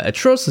the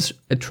atrocious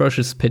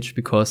pitch,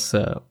 because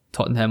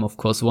Tottenham, of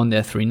course, won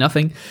their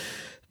 3-0.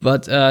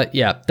 But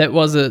that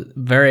was a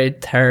very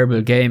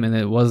terrible game, and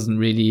it wasn't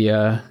really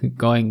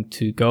going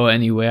to go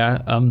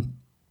anywhere.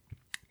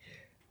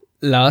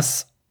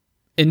 Lars,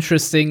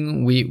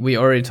 interesting. We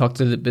already talked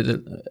a little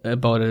bit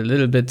about it a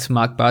little bit.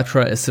 Marc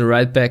Bartra as the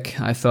right back.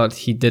 I thought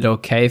he did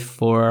okay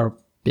for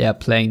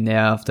playing there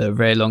after a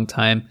very long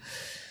time,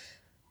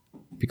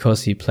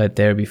 because he played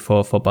there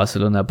before for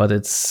Barcelona. But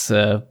it's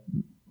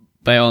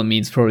by all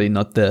means probably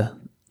not the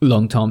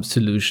long-term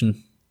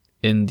solution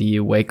in the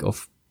wake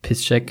of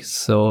Piszczek.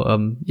 So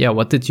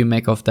what did you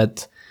make of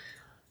that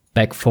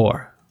back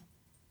four?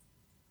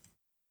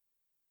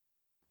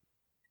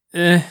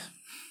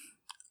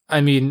 I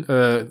mean,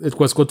 it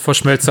was good for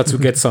Schmelzer to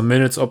get some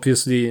minutes,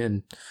 obviously,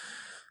 and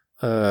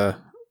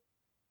other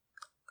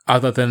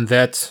than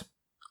that,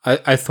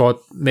 I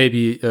thought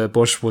maybe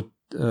Bosz would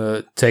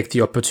take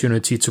the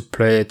opportunity to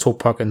play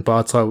Topak and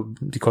Bartra,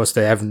 because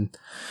they haven't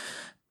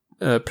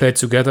played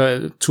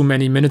together too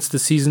many minutes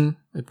this season.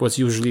 It was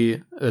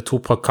usually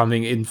Topak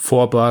coming in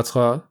for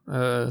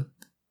Bartra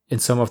in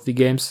some of the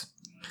games.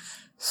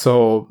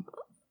 So,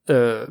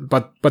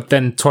 but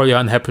then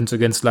Toljan happened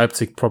against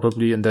Leipzig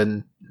probably, and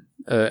then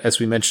as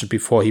we mentioned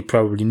before, he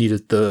probably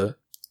needed to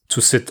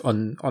sit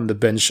on the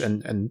bench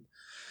and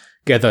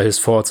gather his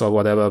thoughts or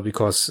whatever,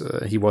 because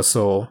he was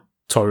so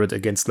torrid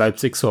against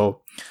Leipzig.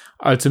 So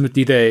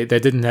ultimately, they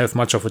didn't have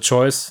much of a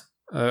choice.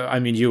 I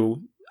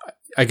mean,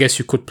 I guess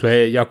you could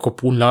play Jakob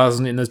Brun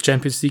Larsen in a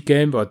Champions League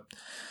game, but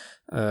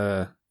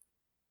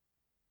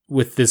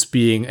with this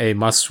being a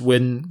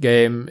must-win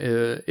game,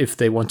 if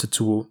they wanted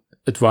to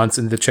advance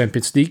in the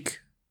Champions League,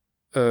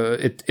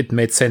 it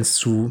made sense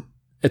to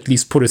at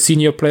least put a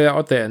senior player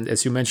out there. And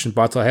as you mentioned,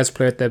 Bartra has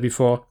played there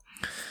before,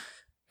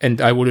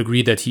 and I would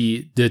agree that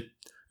he did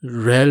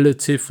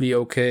relatively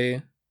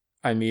okay.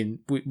 I mean,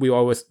 we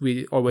always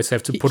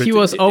have to put it. He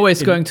was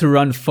always going to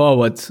run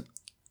forward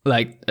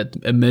like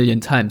a million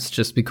times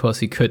just because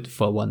he could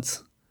for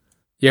once.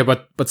 Yeah,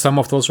 but some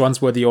of those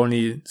runs were the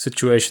only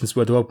situations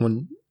where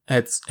Dortmund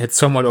had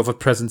somewhat of a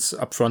presence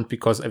up front,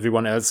 because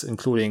everyone else,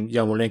 including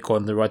Yarmolenko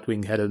on the right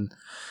wing, had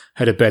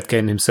a bad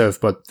game himself.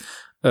 But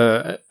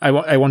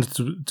I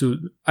wanted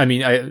to. I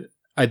mean,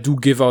 I do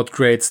give out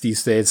grades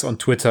these days on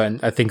Twitter,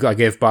 and I think I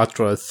gave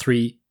Bartra a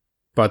 3,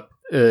 but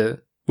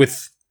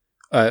with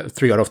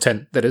 3 out of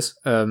 10, that is.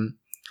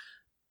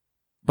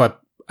 But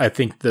I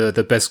think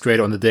the best grade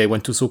on the day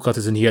went to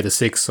Sokratis, and he had a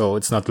 6, so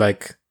it's not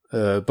like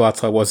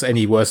Bartra was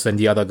any worse than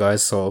the other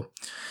guys. So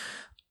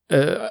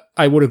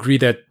I would agree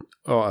that,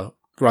 or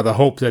rather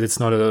hope that it's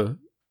not a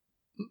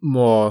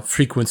more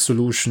frequent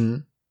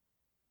solution,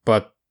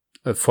 but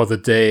for the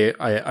day,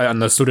 I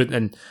understood it,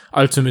 and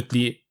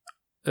ultimately,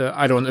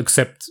 I don't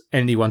accept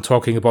anyone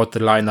talking about the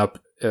lineup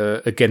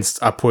against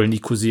Apol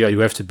Nicosia. You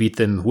have to beat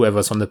them,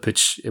 whoever's on the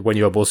pitch, when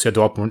you're Borussia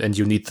Dortmund and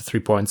you need the 3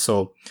 points.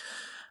 So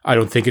I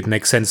don't think it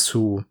makes sense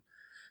to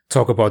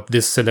talk about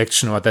this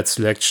selection or that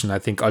selection. I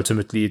think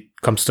ultimately it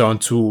comes down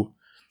to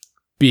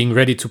being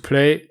ready to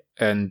play,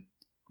 and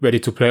ready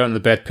to play on the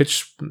bad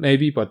pitch,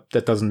 maybe, but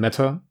that doesn't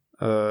matter.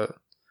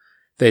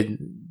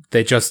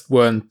 They just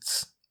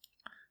weren't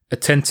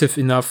attentive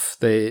enough.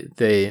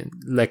 They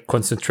lacked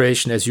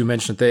concentration, as you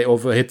mentioned. They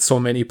overhit so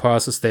many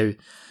passes.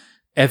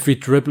 Every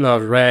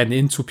dribbler ran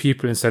into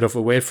people instead of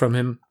away from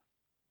him.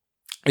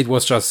 It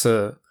was just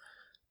an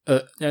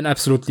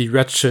absolutely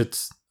wretched,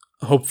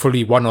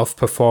 hopefully one-off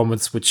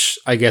performance, which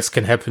I guess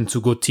can happen to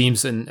good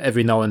teams and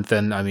every now and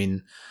then. I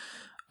mean,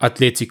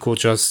 Atletico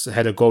just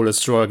had a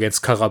goalless draw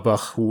against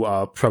Karabakh, who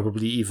are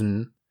probably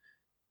even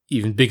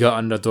bigger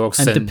underdogs.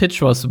 And the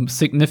pitch was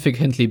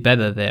significantly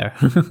better there.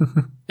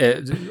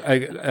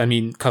 I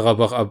mean,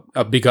 Karabakh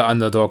are bigger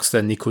underdogs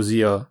than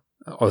Nicosia,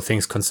 all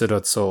things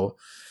considered. So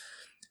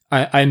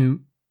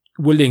I'm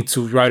willing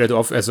to write it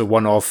off as a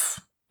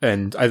one-off,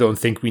 and I don't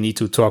think we need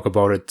to talk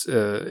about it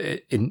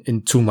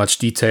in too much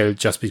detail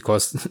just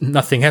because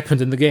nothing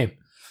happened in the game.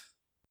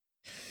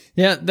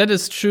 Yeah, that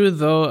is true,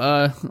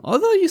 though.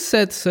 Although you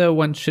said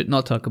one should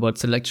not talk about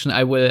selection,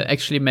 I will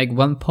actually make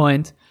one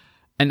point.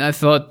 And I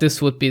thought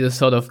this would be the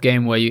sort of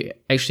game where you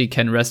actually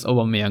can rest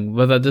Aubameyang.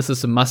 Whether this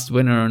is a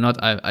must-winner or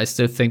not, I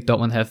still think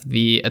Dortmund have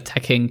the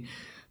attacking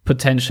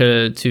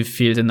potential to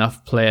field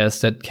enough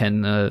players that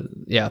can,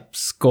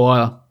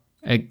 score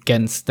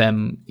against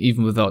them,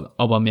 even without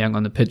Aubameyang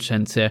on the pitch.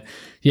 And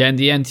in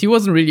the end, he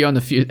wasn't really on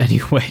the field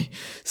anyway.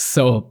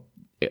 So,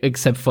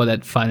 except for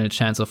that final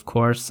chance, of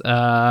course.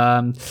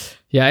 I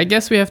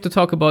guess we have to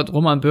talk about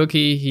Roman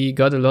Bürki. He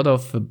got a lot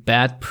of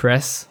bad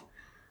press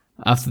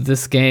after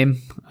this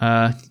game.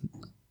 I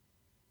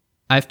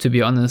have to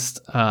be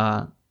honest.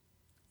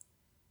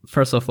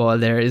 First of all,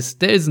 there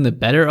isn't a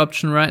better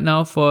option right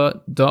now for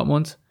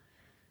Dortmund,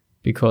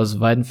 because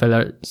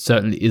Weidenfeller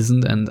certainly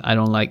isn't, and I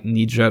don't like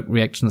knee-jerk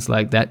reactions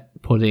like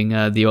that, putting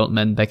the old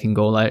man back in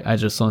goal. I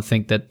just don't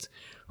think that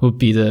would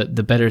be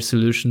the better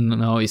solution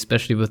now,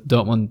 especially with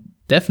Dortmund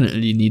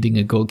definitely needing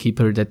a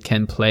goalkeeper that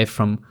can play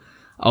from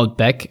out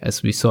back,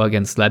 as we saw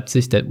against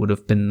Leipzig. That would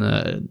have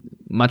been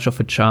much of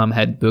a charm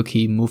had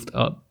Bürki moved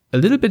up a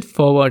little bit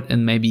forward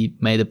and maybe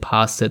made a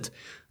pass that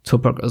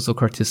Toprak or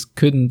Sokratis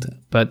couldn't,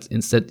 but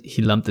instead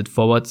he lumped it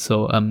forward.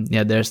 So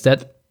there's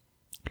that.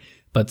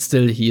 But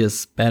still, he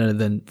is better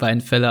than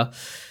Weidenfeller.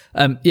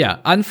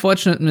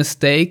 Unfortunate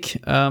mistake.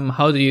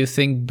 How do you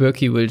think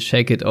Bürki will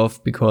shake it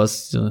off?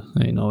 Because,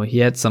 he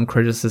had some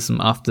criticism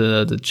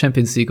after the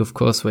Champions League, of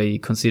course, where he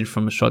conceded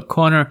from a short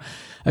corner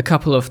a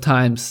couple of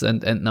times.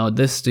 And now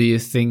this, do you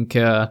think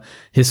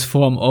his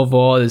form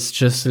overall is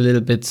just a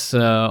little bit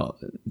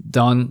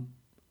down?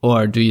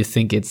 Or do you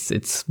think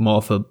it's more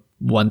of a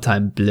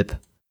one-time blip?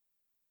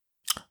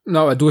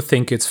 No, I do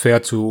think it's fair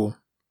to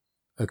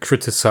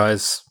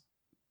criticize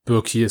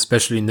Bürki,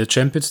 especially in the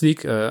Champions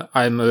League.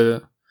 I'm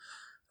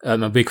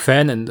a big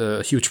fan and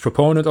a huge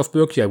proponent of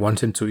Bürki. I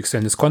want him to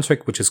extend his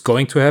contract, which is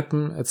going to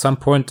happen at some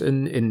point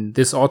in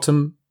this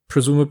autumn,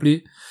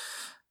 presumably.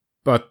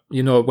 But,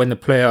 when a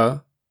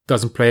player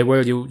doesn't play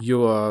well,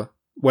 you are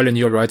well in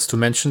your rights to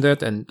mention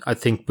that. And I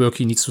think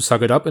Bürki needs to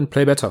suck it up and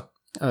play better.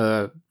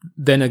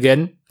 Then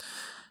again,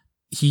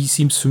 he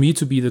seems to me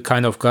to be the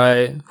kind of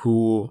guy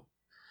who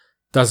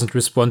doesn't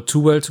respond too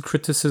well to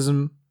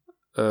criticism.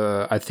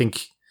 I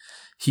think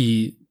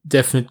he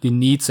definitely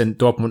needs, and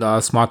Dortmund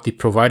are smartly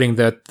providing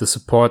that, the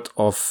support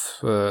of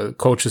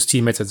coaches,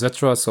 teammates,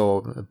 etc.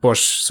 So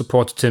Bosch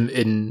supported him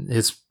in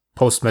his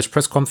post-match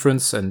press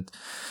conference, and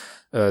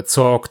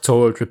Zorc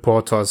told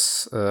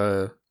reporters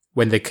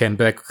when they came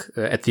back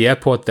at the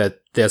airport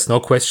that there's no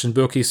question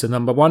Bürki is the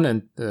number one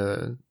and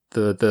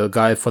the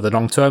guy for the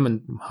long term,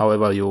 and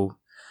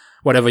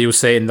whatever you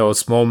say in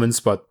those moments.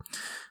 But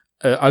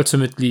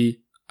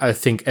ultimately, I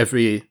think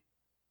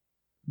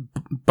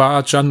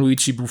bar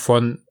Gianluigi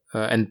Buffon,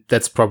 and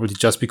that's probably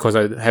just because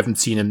I haven't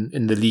seen him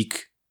in the league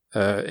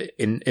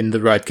in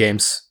the right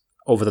games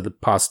over the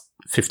past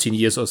 15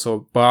 years or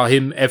so. Bar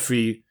him,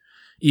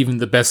 even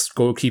the best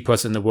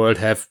goalkeepers in the world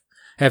have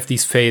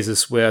these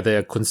phases where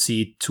they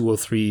concede 2 or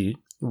 3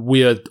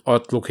 weird,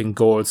 odd-looking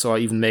goals or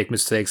even make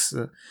mistakes.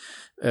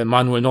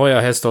 Manuel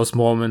Neuer has those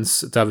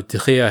moments. David De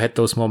Gea had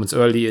those moments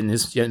early in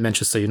his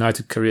Manchester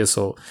United career.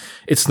 So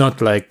it's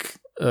not like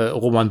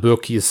Roman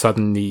Bürki is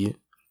suddenly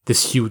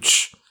this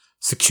huge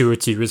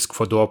security risk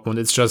for Dortmund.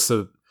 It's just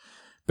a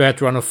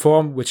bad run of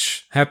form,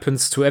 which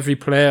happens to every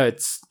player.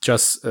 It's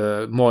just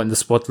more in the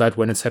spotlight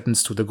when it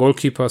happens to the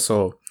goalkeeper.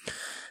 So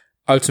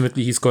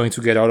ultimately, he's going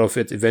to get out of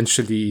it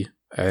eventually.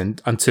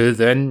 And until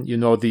then,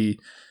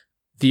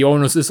 the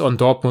onus is on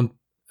Dortmund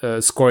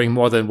scoring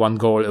more than 1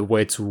 goal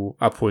away to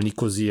Apol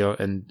Nicosia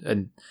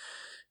and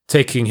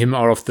taking him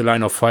out of the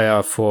line of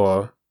fire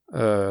for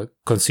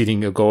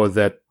conceding a goal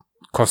that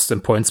cost them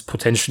points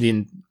potentially.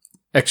 And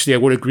actually, I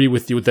would agree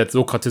with you that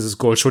Sokratis'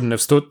 goal shouldn't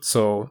have stood,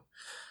 so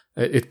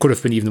it could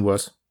have been even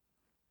worse.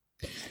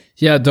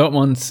 Yeah,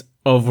 Dortmund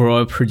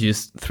overall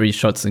produced 3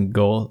 shots in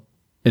goal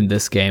in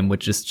this game,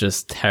 which is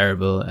just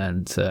terrible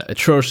and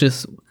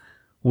atrocious,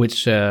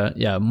 which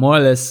more or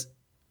less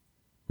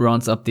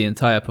rounds up the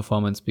entire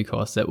performance,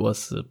 because that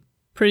was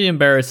pretty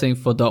embarrassing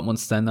for Dortmund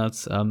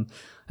standards.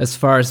 As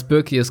far as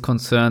Bürki is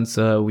concerned,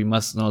 we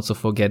must also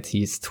forget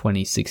he's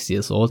 26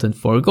 years old, and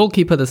for a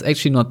goalkeeper that's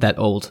actually not that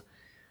old,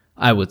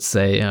 I would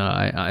say.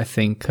 I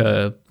think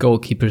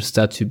goalkeepers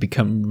start to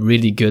become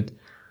really good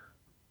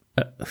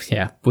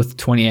with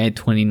 28,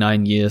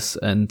 29 years,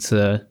 and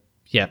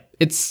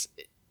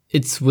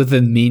it's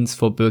within means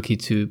for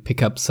Bürki to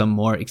pick up some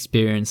more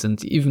experience,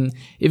 and even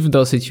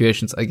those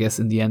situations, I guess,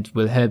 in the end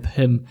will help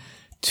him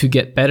to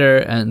get better,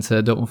 and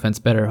Dortmund fans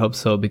better hope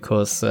so,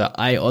 because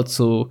I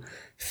also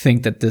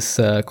think that this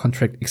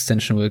contract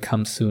extension will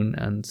come soon,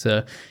 and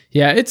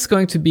it's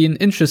going to be an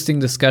interesting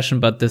discussion,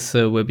 but this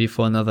will be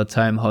for another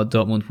time, how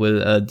Dortmund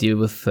will deal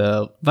with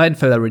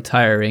Weidenfeller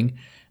retiring,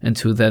 and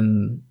who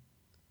then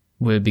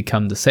will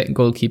become the second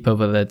goalkeeper,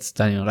 whether it's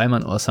Daniel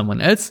Reimann or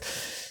someone else.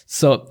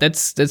 So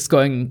that's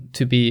going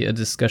to be a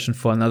discussion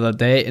for another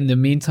day. In the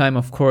meantime,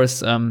 of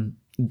course,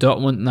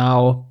 Dortmund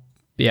now,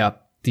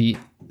 the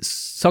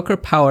Soccer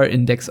Power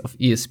Index of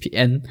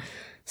ESPN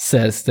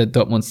says that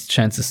Dortmund's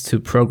chances to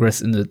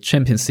progress in the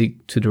Champions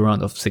League to the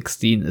round of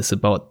 16 is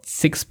about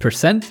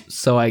 6%.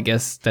 So I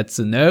guess that's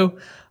a no.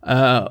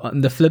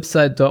 On the flip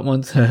side,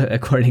 Dortmund,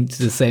 according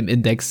to the same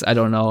index, I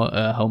don't know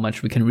how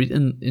much we can read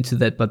into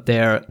that, but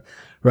they're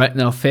right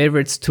now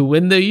favorites to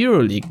win the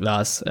EuroLeague,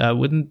 Lars.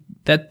 Wouldn't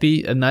that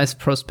be a nice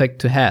prospect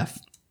to have?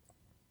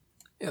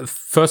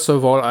 First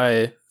of all,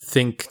 I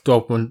think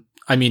Dortmund,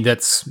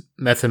 that's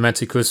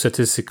mathematical,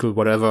 statistical,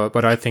 whatever,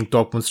 but I think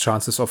Dortmund's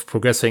chances of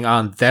progressing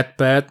aren't that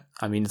bad.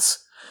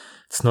 It's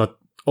not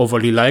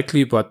overly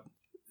likely, but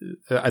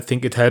I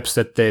think it helps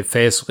that they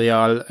face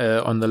Real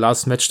on the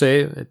last match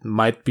day. It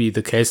might be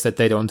the case that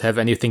they don't have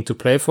anything to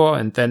play for.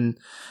 And then,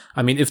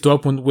 if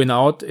Dortmund win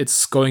out,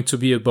 it's going to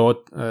be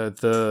about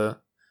the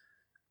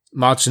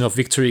margin of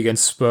victory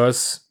against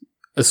Spurs,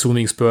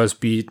 assuming Spurs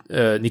beat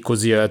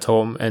Nicosia at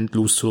home and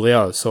lose to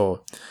Real.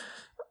 So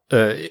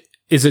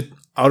is it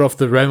out of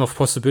the realm of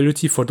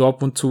possibility for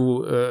Dortmund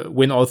to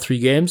win all 3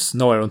 games?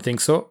 No, I don't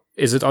think so.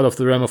 is it out of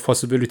the realm of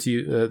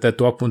possibility that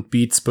Dortmund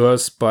beat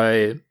Spurs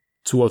by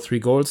 2 or 3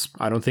 goals?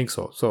 I don't think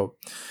so. So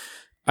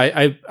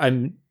I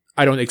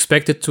don't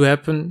expect it to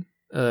happen.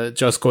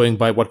 Just going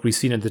by what we've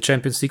seen in the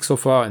Champions League so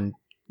far, and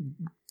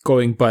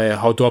going by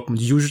how Dortmund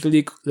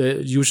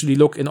usually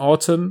look in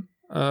autumn,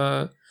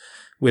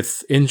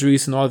 with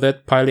injuries and all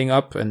that piling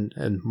up,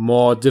 and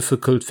more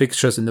difficult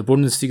fixtures in the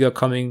Bundesliga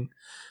coming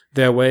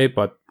their way.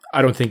 But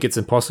I don't think it's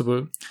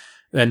impossible.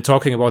 And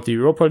talking about the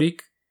Europa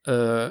League,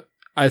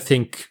 I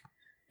think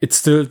it's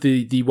still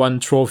the one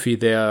trophy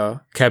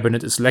their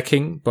cabinet is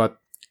lacking, but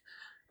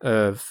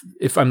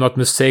if I'm not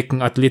mistaken,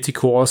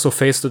 Atletico also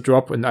faced a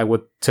drop, and I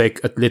would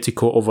take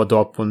Atletico over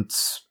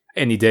Dortmund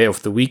any day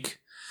of the week.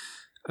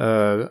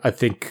 I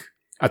think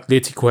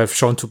Atletico have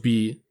shown to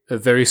be a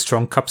very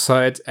strong cup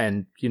side,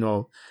 and,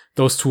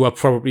 those two are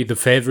probably the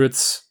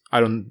favorites. I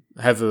don't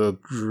have a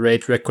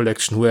great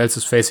recollection who else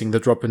is facing the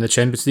drop in the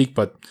Champions League,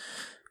 but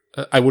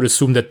I would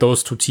assume that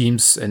those two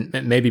teams, and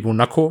maybe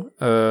Monaco,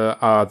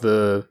 are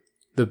the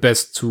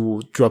best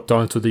to drop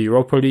down to the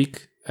Europa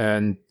League.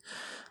 And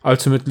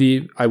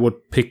ultimately, I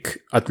would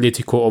pick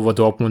Atletico over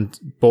Dortmund,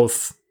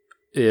 both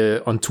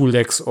on 2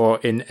 legs or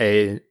in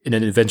an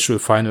eventual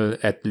final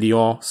at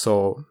Lyon.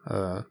 So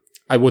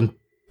I wouldn't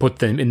put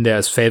them in there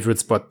as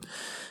favorites, but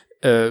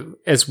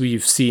as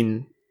we've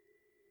seen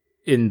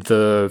in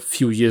the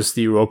few years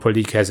the Europa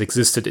League has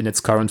existed in its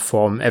current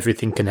form,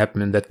 everything can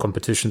happen in that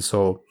competition.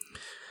 So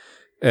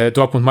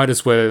Dortmund might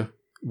as well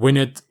win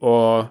it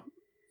or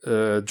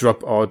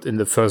drop out in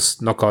the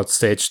first knockout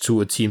stage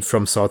to a team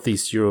from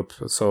Southeast Europe.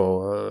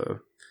 So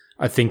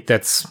I think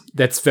that's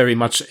very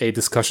much a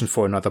discussion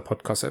for another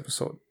podcast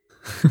episode.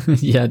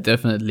 Yeah,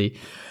 definitely.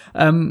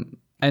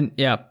 And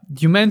yeah,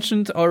 you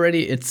mentioned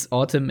already it's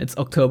autumn, it's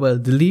October,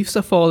 the leaves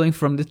are falling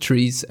from the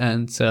trees,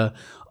 and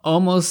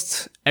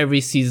almost every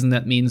season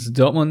that means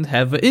Dortmund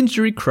have an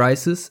injury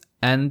crisis,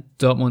 and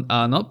Dortmund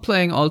are not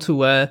playing all too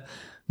well,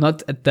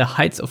 not at the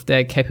heights of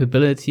their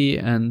capability.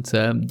 And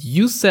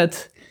you said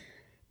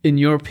in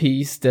your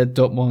piece that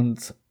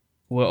Dortmund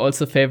were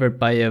also favored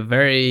by a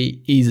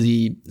very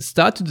easy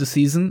start to the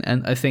season,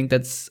 and I think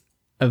that's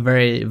a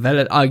very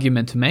valid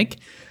argument to make.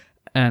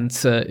 And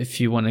if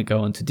you want to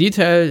go into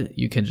detail,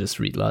 you can just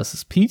read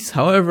Lars's piece.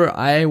 However,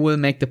 I will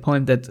make the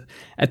point that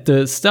at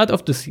the start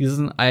of the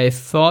season, I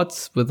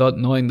thought, without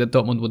knowing that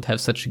Dortmund would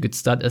have such a good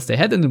start as they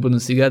had in the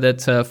Bundesliga,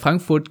 that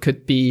Frankfurt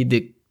could be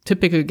the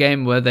typical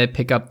game where they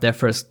pick up their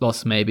first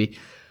loss, maybe.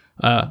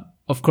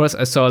 Of course,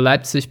 I saw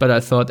Leipzig, but I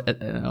thought at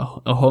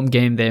a home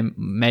game they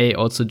may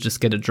also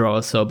just get a draw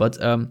or so. But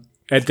and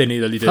they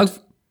nearly did.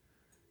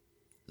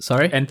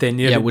 Sorry? And they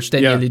nearly, which they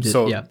nearly did.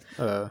 So,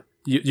 yeah.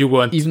 You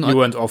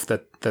weren't off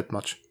that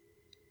much.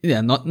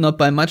 Yeah, not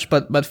by much,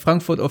 but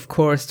Frankfurt, of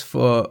course,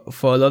 for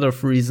a lot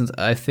of reasons,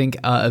 I think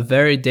are a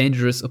very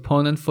dangerous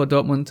opponent for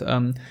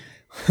Dortmund.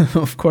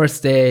 Of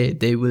course,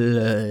 they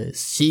will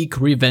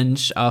seek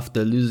revenge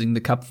after losing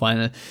the cup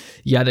final,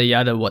 yada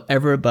yada,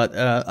 whatever. But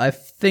I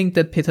think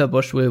that Peter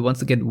Bosz will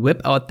once again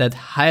whip out that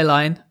high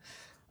line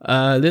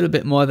a little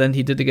bit more than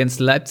he did against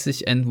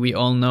Leipzig, and we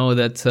all know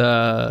that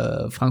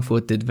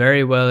Frankfurt did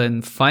very well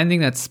in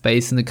finding that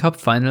space in the cup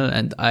final.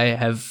 And I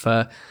have,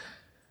 I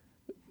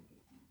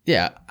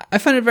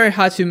find it very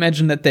hard to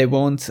imagine that they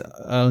won't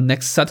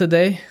next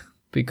Saturday,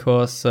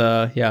 because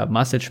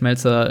Marcel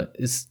Schmelzer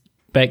is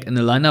back in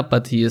the lineup,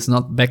 but he is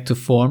not back to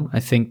form. I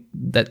think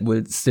that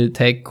will still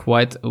take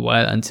quite a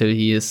while until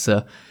he is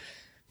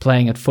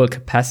playing at full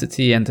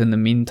capacity, and in the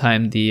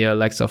meantime, the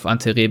likes of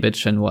Ante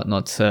Rebic and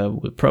whatnot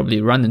will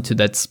probably run into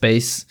that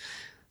space.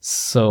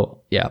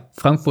 So yeah,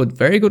 Frankfurt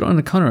very good on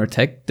the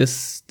counterattack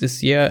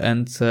this year,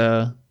 and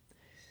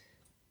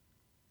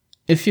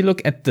if you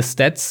look at the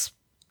stats,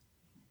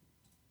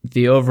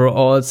 the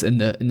overalls in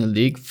the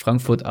league,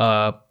 Frankfurt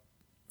are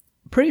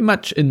pretty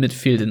much in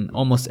midfield in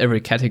almost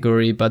every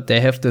category, but they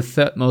have the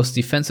third most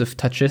defensive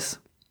touches,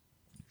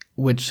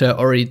 which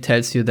already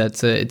tells you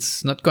that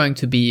it's not going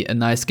to be a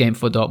nice game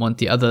for Dortmund.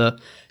 The other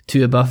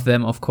two above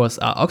them, of course,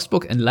 are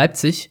Augsburg and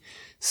Leipzig.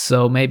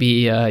 So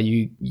maybe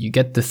you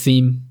get the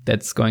theme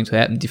that's going to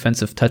happen.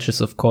 Defensive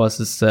touches, of course,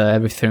 is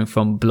everything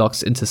from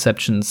blocks,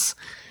 interceptions,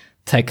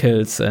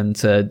 tackles, and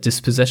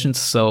dispossessions.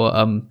 So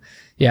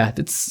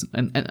that's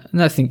and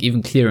I think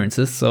even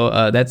clearances.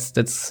 So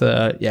that's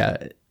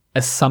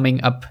a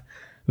summing up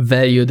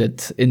value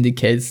that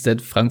indicates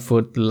that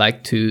Frankfurt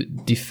like to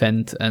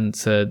defend and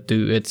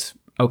do it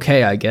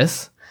okay, I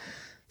guess.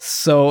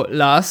 So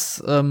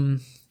Lars,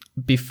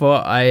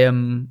 before I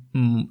am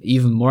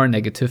even more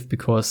negative,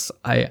 because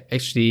I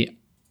actually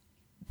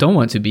don't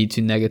want to be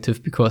too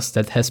negative, because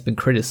that has been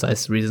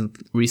criticized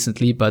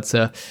recently, but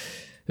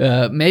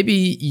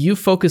maybe you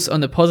focus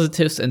on the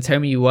positives and tell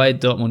me why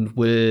Dortmund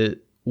will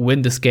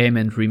win this game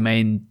and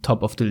remain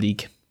top of the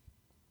league.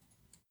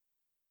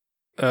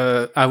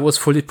 I was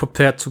fully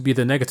prepared to be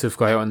the negative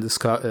guy on this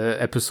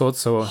episode,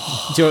 so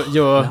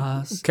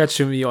you're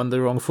catching me on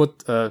the wrong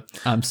foot.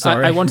 I'm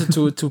sorry. I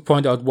wanted to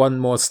point out one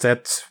more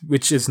stat,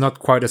 which is not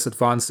quite as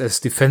advanced as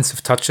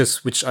defensive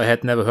touches, which I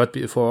had never heard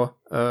before.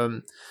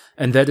 And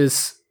that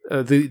is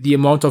the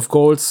amount of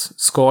goals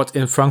scored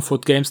in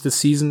Frankfurt games this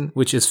season,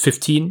 which is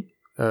 15.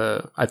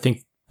 I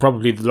think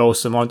probably the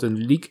lowest amount in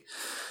the league.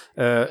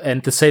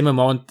 And the same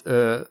amount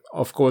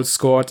of goals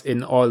scored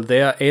in all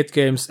their 8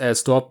 games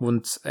as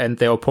Dortmund and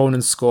their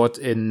opponents scored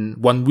in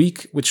 1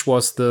 week, which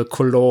was the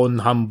Cologne,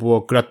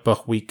 Hamburg,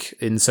 Gladbach week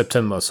in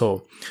September.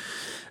 So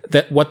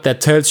what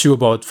that tells you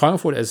about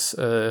Frankfurt, as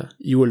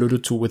you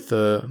alluded to with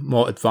the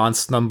more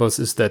advanced numbers,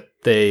 is that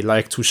they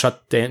like to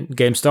shut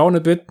games down a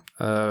bit,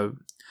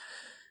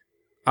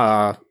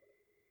 are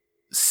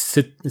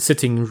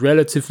sitting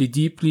relatively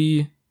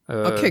deeply.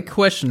 Okay,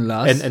 question,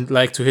 Lars. And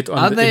like to hit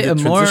on the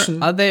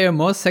transition. Are they a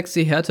more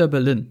sexy Hertha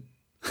Berlin?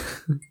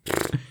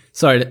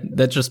 Sorry,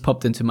 that just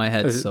popped into my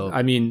head. So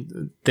I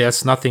mean,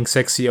 there's nothing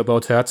sexy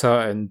about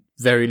Hertha and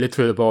very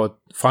little about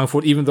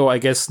Frankfurt, even though I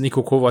guess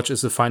Niko Kovac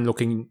is a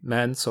fine-looking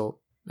man. So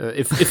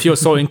if you're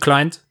so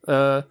inclined.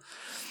 But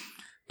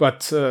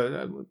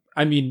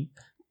I mean,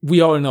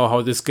 we all know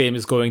how this game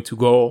is going to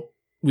go.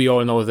 We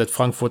all know that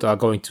Frankfurt are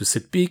going to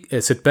sit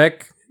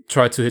back,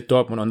 try to hit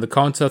Dortmund on the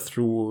counter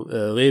through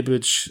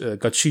Rebic,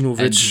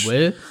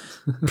 Gacinovic.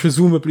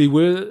 Presumably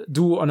will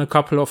do on a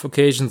couple of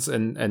occasions.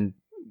 And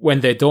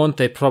when they don't,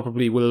 they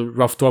probably will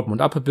rough Dortmund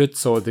up a bit.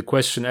 So the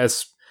question,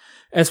 as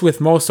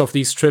with most of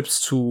these trips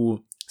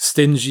to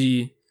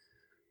stingy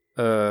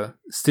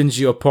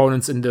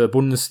opponents in the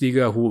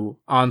Bundesliga who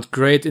aren't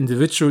great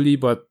individually,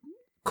 but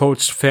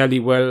coached fairly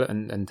well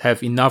and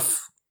have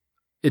enough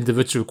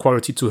individual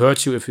quality to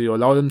hurt you if you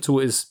allow them to,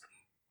 is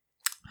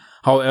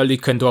how early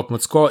can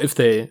Dortmund score, if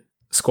they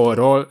score at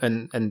all,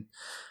 and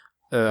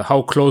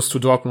how close to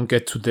Dortmund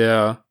get to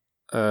their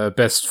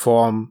best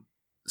form,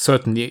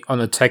 certainly on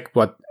attack,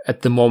 but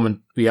at the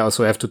moment we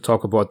also have to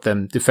talk about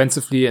them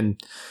defensively.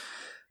 And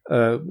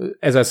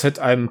as I said,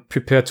 I'm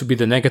prepared to be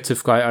the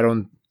negative guy. I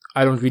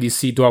don't really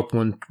see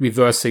Dortmund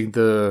reversing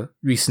the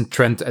recent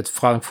trend at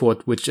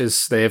Frankfurt, which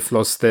is they have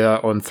lost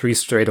there on 3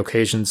 straight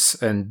occasions.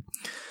 And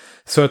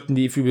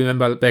certainly, if you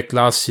remember back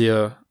last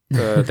year,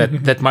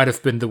 that might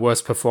have been the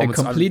worst performance.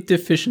 A complete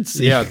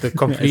deficiency. Yeah, the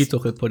complete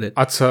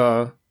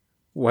utter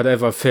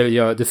whatever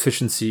failure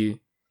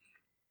deficiency,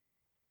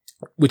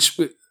 which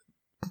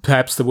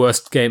perhaps the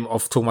worst game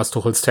of Thomas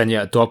Tuchel's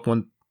tenure at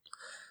Dortmund.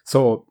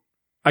 So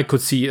I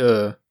could see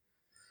a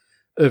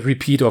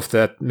repeat of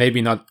that.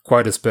 Maybe not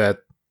quite as bad,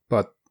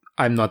 but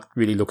I'm not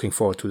really looking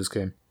forward to this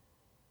game.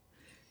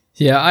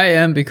 Yeah, I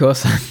am,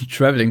 because I'm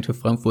traveling to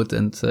Frankfurt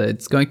and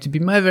it's going to be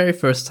my very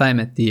first time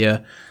at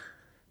the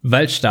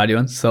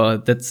Waldstadion. So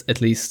that's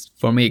at least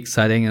for me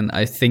exciting. And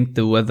I think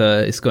the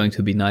weather is going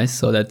to be nice.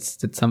 So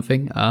that's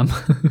something.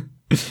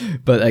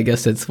 But I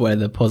guess that's where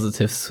the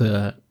positives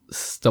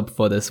stop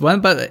for this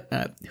one. But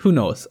who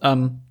knows?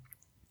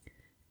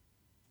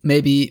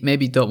 Maybe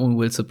Dortmund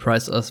will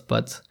surprise us.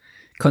 But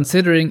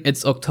considering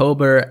it's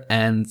October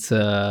and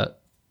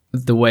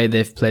the way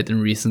they've played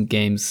in recent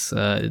games,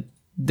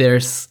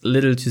 there's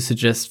little to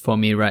suggest for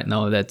me right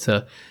now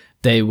that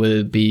they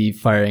will be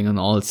firing on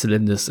all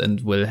cylinders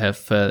and will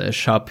have a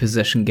sharp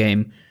possession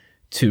game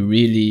to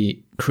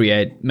really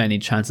create many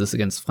chances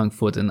against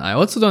Frankfurt. And I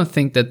also don't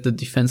think that the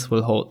defense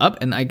will hold up.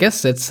 And I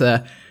guess that's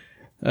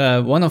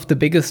one of the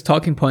biggest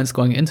talking points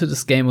going into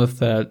this game, with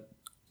Ömer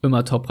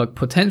Toprak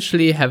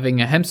potentially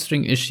having a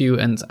hamstring issue.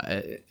 And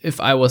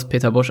if I was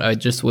Peter Bosz, I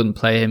just wouldn't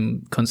play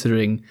him,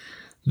 considering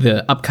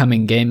the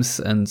upcoming games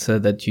and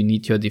that you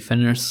need your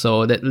defenders.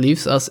 So that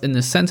leaves us in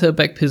the center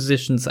back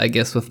positions, I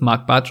guess, with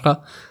Marc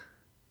Bartra.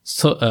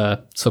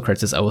 So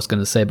Socrates, I was going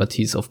to say, but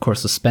he's of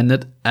course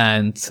suspended.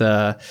 And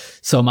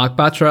so Marc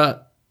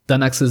Bartra,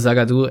 Dan Axel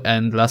Zagadou,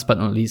 and last but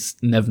not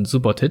least, Neven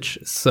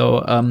Subotic.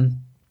 So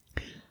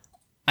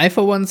I,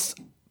 for once,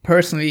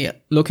 personally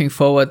looking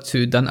forward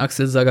to Dan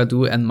Axel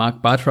Zagadou and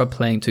Marc Bartra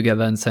playing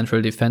together in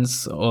central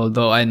defense,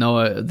 although I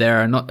know there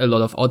are not a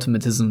lot of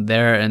automatism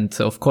there, and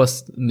of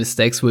course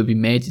mistakes will be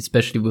made,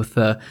 especially with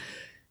a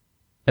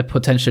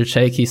potential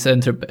shaky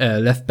center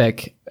left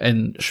back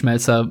and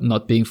Schmelzer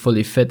not being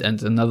fully fit,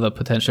 and another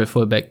potential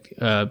fullback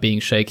being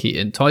shaky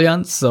in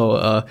Toljan.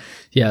 So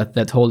yeah,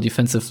 that whole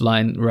defensive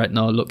line right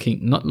now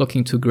not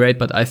looking too great,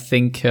 but I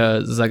think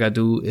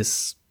Zagadou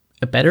is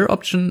a better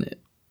option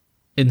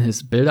in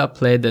his build-up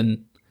play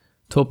than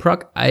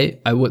Toprak.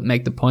 I would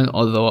make the point,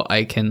 although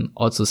I can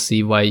also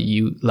see why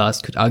you,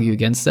 Lars, could argue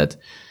against that.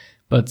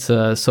 But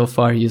so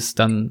far he's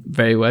done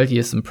very well. He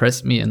has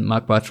impressed me, and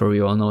Marc Bartra,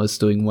 we all know, is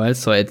doing well.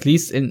 So at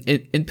least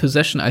in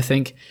possession, I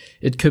think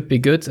it could be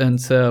good. And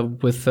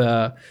with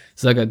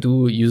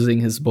Zagadou using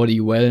his body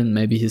well and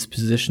maybe his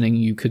positioning,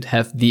 you could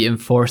have the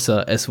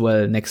enforcer as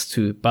well next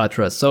to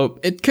Bartra. So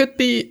it could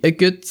be a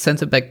good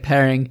center-back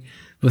pairing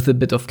with a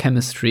bit of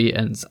chemistry,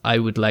 and I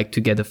would like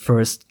to get a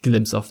first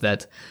glimpse of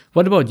that.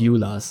 What about you,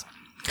 Lars?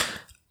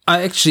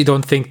 I actually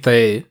don't think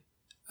they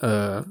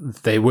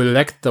will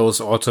lack those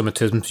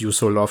automatisms you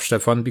so love,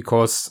 Stefan,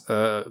 because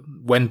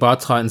when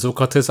Bartra and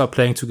Socrates are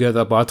playing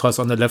together, Bartra's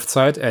on the left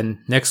side and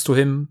next to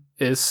him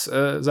is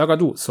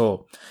Zagadou.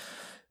 So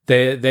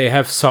they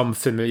have some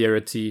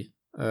familiarity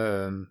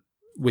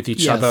with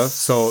each other.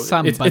 So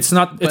it's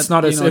not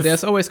as if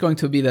there's always going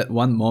to be that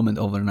one moment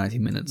over 90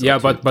 minutes. Yeah,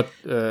 but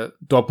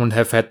Dortmund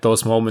have had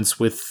those moments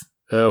with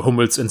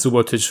Hummels and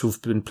Subotic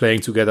who've been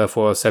playing together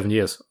for 7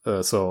 years.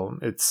 So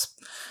it's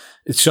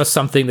just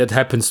something that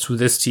happens to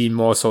this team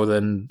more so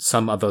than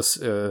some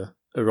others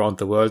around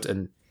the world.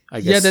 And I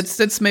guess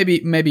that's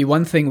maybe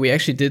one thing we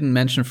actually didn't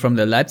mention from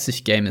the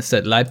Leipzig game is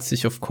that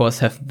Leipzig, of course,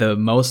 have the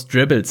most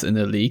dribbles in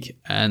the league,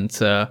 and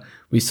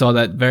we saw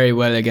that very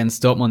well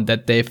against Dortmund,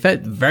 that they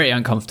felt very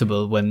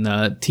uncomfortable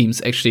when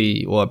teams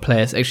actually or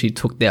players actually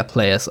took their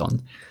players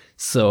on.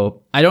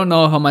 So I don't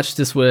know how much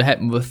this will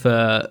happen with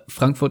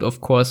Frankfurt,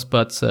 of course,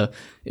 but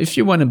if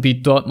you want to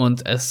beat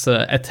Dortmund as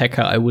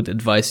attacker, I would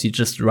advise you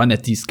just run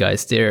at these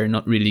guys. They're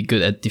not really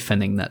good at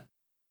defending that.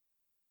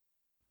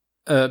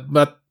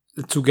 But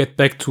to get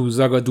back to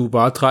Zagadou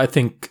Bartra, I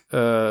think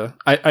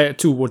I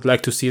too would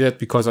like to see that,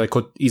 because I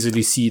could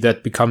easily see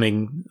that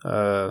becoming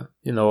a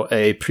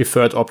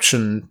preferred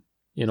option,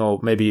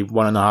 maybe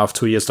 1.5,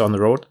 2 years down the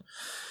road.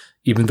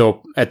 Even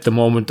though at the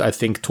moment I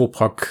think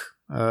Toprak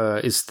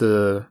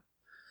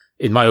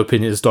in my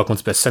opinion, is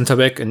Dortmund's best center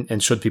back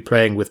and should be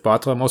playing with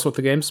Bartra most of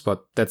the games.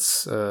 But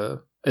that's a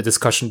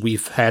discussion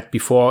we've had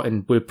before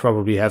and will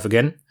probably have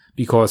again,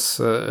 because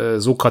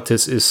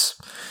Sokratis is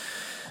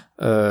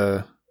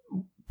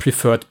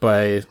preferred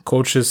by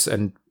coaches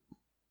and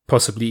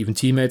possibly even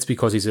teammates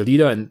because he's a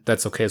leader, and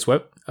that's okay as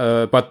well.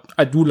 But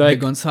I do like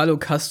the Gonzalo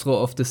Castro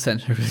of the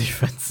central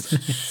defense.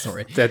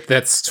 Sorry,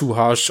 that's too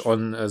harsh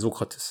on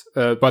Sokratis.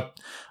 But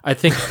I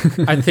think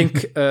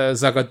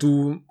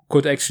Zagadou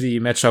could actually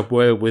match up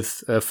well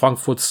with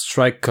Frankfurt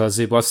striker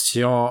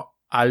Sebastian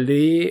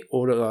Haller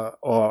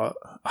or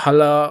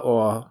Haller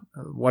or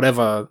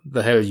whatever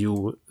the hell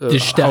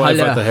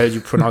the hell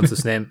you pronounce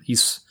his name.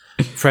 He's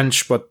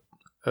French, but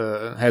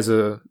has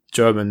a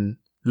German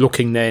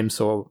looking name,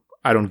 so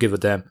I don't give a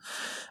damn.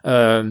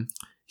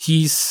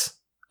 He's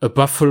a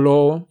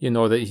Buffalo,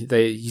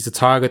 he's a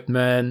target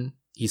man.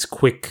 He's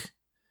quick.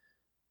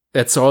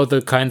 That's all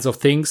the kinds of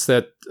things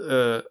that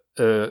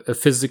a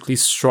physically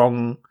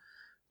strong,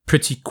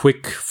 pretty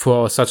quick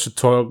for such a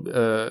tall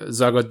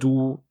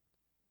Zagadou,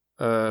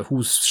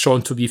 who's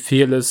shown to be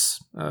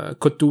fearless,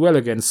 could do well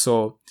against.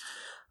 So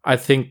I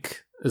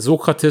think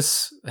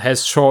Sokratis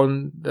has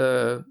shown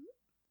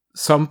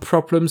some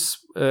problems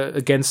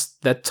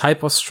against that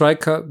type of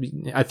striker.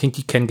 I think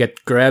he can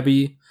get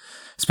grabby,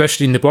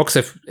 especially in the box,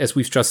 as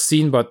we've just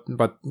seen. But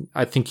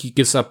I think he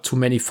gives up too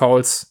many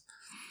fouls,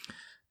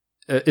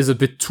 is a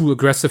bit too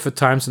aggressive at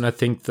times. And I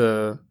think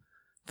the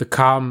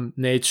calm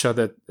nature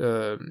that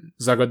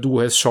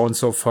Zagadou has shown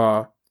so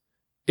far,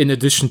 in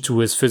addition to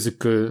his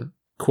physical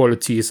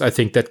qualities, I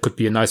think that could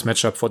be a nice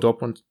matchup for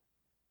Dortmund.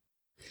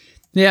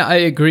 Yeah, I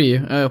agree.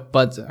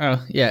 But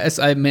as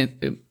I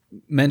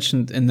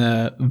mentioned in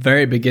the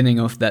very beginning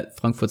of that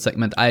Frankfurt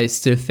segment, I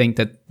still think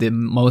that the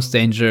most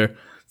danger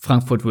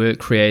Frankfurt will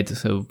create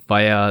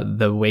via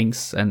the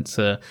wings, and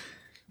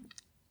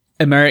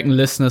American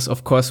listeners,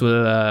 of course,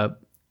 will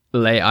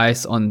lay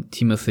eyes on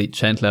Timothy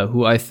Chandler,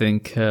 who I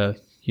think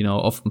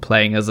often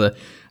playing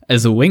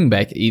as a wing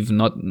back, even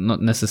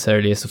not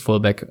necessarily as a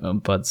fullback,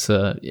 but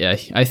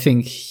I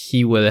think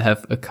he will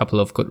have a couple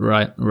of good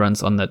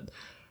runs on that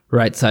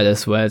right side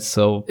as well.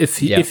 So if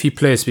he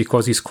plays,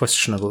 because he's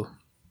questionable.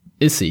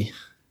 Is he?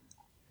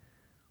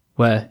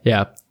 Well,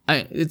 yeah.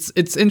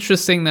 It's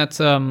interesting that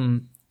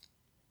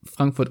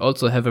Frankfurt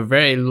also have a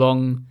very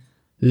long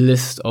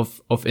list of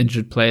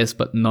injured players,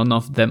 but none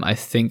of them, I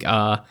think,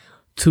 are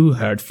too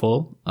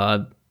hurtful.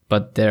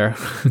 But their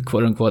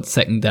quote-unquote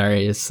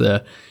secondary is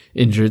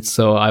injured,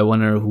 so I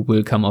wonder who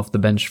will come off the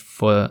bench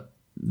for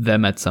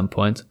them at some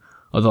point.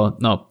 Although,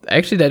 no,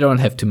 actually they don't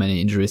have too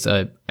many injuries,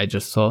 I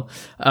just saw.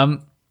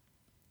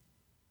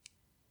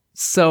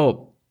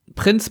 So,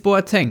 Prince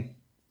Boateng.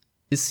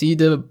 Is he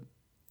the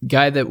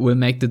guy that will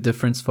make the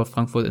difference for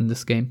Frankfurt in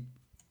this game?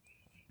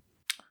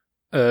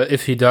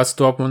 If he does,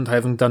 Dortmund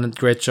haven't done a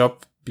great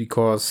job,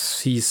 because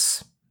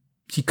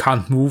he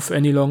can't move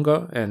any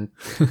longer. And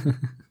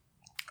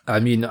I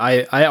mean,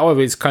 I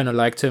always kind of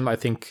liked him. I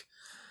think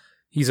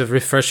he's a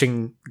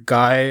refreshing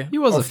guy. He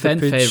was a fan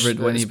favorite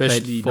when he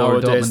played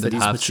for Dortmund. That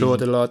he's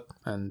matured a lot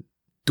and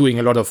doing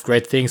a lot of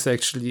great things,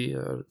 actually,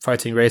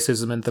 fighting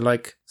racism and the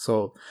like.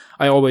 So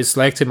I always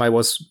liked him. I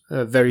was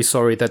very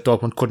sorry that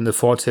Dortmund couldn't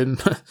afford him.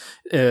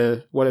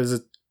 What is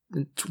it?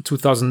 In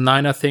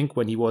 2009, I think,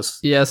 when he was...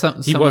 Yeah,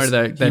 somewhere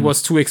there. He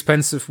was too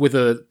expensive with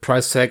a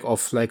price tag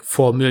of like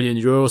 4 million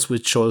euros,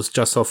 which shows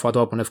just how far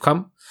Dortmund have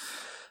come.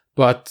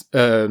 But,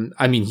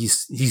 I mean,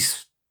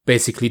 he's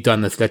basically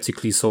done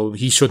athletically, so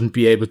he shouldn't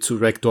be able to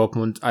wreck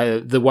Dortmund.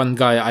 The one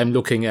guy I'm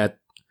looking at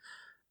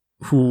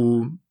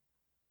who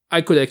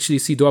I could actually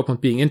see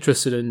Dortmund being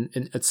interested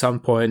in at some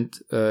point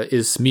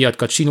is Mijat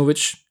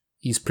Gacinovic.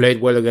 He's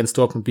played well against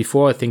Dortmund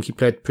before. I think he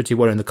played pretty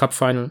well in the cup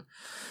final.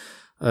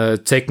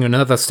 Taking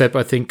another step,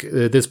 I think,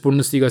 this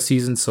Bundesliga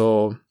season.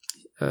 So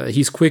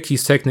he's quick,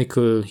 he's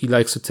technical, he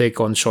likes to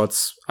take on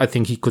shots. I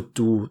think he could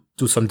do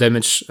some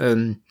damage.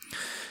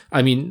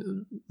 I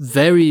mean,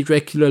 very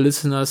regular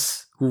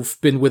listeners who've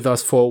been with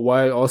us for a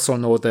while also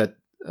know that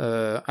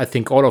I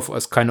think all of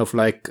us kind of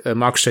like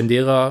Marc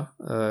Schendera,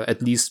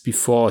 at least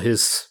before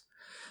his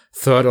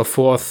third or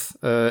fourth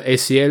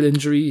ACL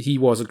injury. He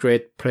was a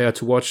great player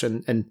to watch,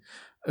 and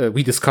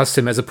we discussed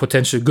him as a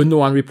potential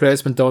Gundogan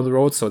replacement down the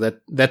road. So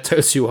that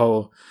tells you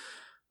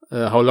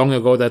how long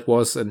ago that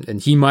was, and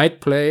he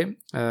might play.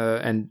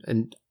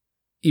 And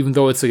even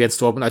though it's against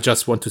Dortmund, I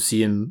just want to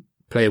see him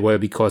play well,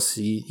 because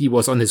he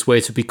was on his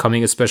way to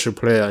becoming a special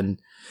player,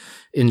 and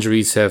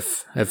injuries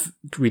have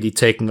really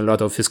taken a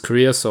lot of his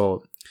career.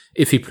 So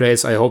if he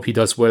plays, I hope he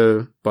does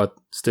well, but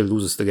still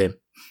loses the game.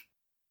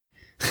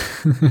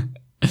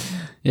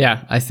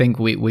 Yeah, I think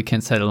we can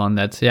settle on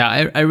that.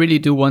 Yeah, I really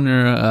do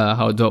wonder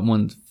how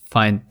Dortmund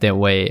find their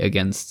way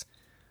against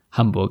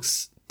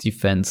Hamburg's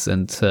defense,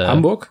 and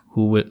Hamburg?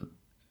 Who will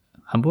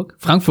Hamburg?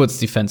 Frankfurt's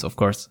defense, of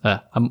course.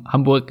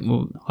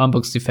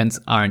 Hamburg's defense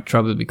are in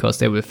trouble because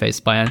they will face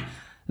Bayern,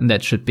 and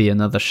that should be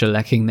another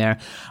shellacking there.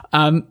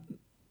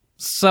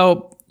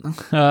 So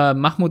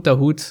Mahmoud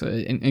Dahoud,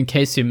 in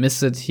case you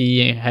missed it,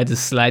 he had a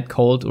slight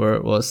cold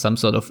or some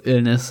sort of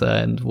illness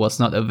and was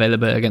not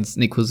available against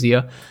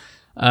Nicosia.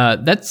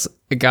 That's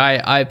a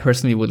guy I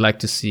personally would like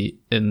to see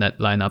in that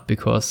lineup,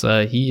 because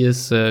he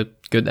is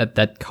good at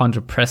that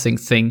counter-pressing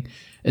thing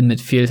in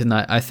midfield, and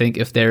I think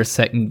if there are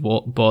second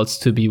balls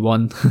to be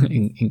won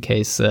in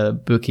case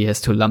Bürki has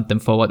to lump them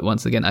forward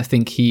once again, I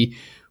think he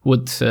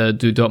would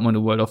do Dortmund a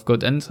world of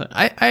good. And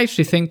I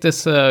actually think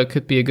this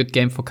could be a good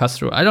game for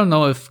Castro. I don't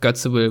know if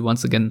Götze will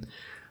once again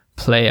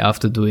play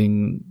after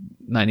doing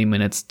 90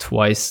 minutes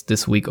twice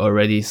this week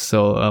already.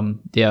 So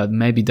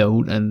maybe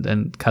Dahoud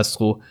and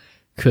Castro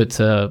could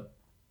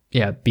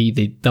be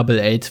the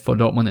double 8 for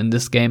Dortmund in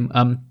this game.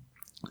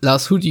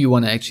 Lars, who do you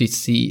want to actually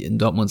see in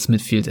Dortmund's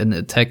midfield and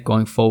attack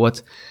going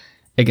forward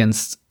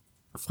against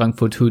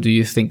Frankfurt? Who do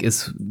you think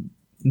is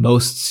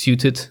most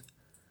suited?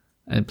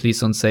 And please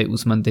don't say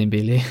Ousmane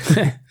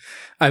Dembele.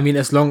 I mean,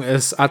 as long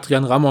as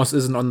Adrian Ramos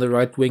isn't on the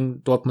right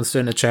wing, Dortmund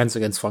still a chance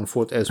against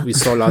Frankfurt, as we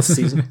saw last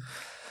season.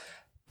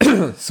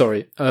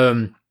 Sorry.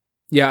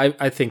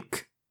 I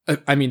think,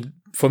 I mean,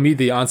 for me,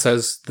 the answer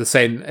is the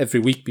same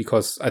every week,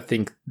 because I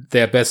think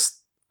their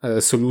best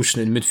solution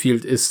in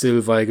midfield is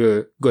still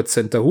Weigl, Götze,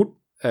 and Dahoud.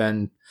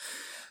 And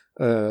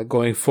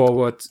going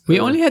forward, we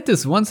only had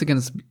this once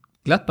against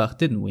Gladbach,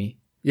 didn't we?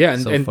 Yeah,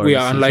 and we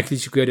are unlikely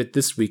to get it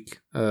this week.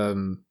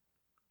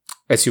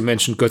 As you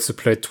mentioned, Götze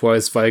played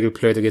twice, Weigl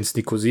played against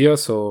Nicosia,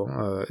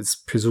 so it's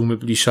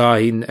presumably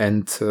Şahin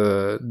and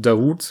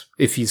Dahoud,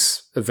 if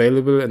he's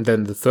available, and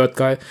then the third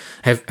guy.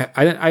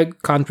 I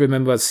can't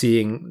remember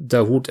seeing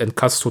Dahoud and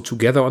Castro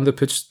together on the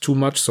pitch too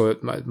much, so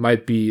it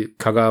might be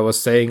Kagawa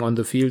staying on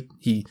the field.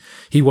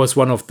 He was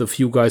one of the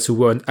few guys who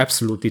weren't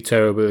absolutely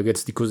terrible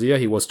against Nicosia.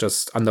 He was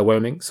just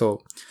underwhelming,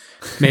 so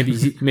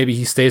maybe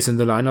he stays in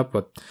the lineup,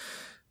 but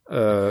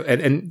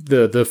and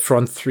the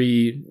front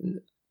three,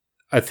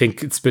 I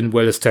think it's been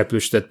well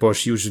established that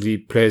Bosch usually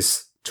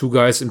plays two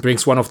guys and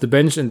brings one off the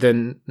bench, and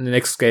then the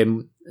next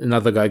game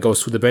another guy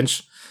goes to the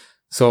bench.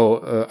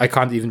 So I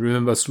can't even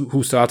remember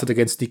who started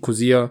against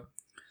Nicosia.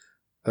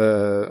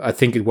 I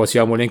think it was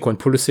Yarmolenko and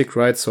Pulisic,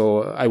 right?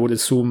 So I would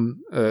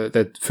assume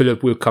that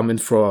Philipp will come in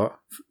for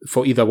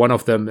either one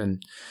of them.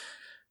 And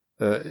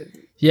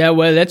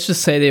well, let's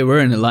just say they were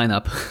in the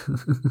lineup.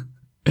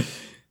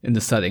 In the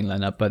starting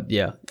lineup, but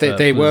yeah.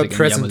 They were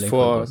present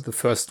for the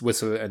first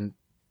whistle and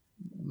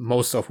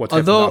most of what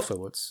happened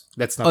afterwards.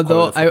 Let's not.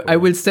 Although I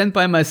will stand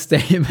by my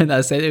statement,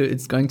 I said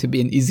it's going to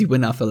be an easy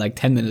win after like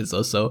 10 minutes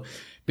or so,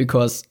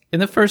 because in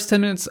the first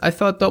 10 minutes, I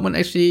thought Dortmund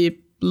actually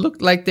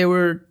looked like they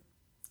were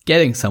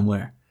getting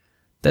somewhere.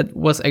 That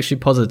was actually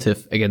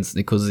positive against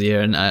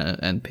Nicosia,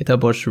 and Peter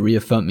Bosch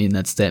reaffirmed me in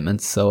that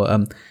statement.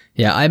 So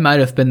I might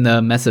have been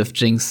the massive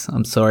jinx.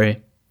 I'm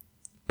sorry,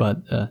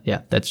 but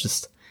that's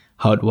just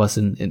how it was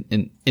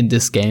in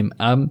this game.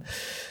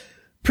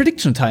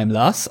 Prediction time,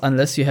 Lars,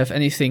 unless you have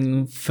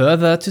anything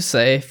further to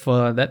say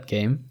for that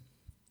game.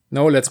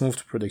 No, let's move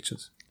to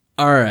predictions.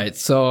 All right,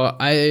 so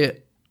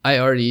I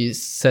already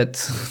said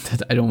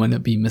that I don't want to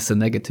be Mr.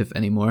 Negative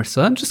anymore,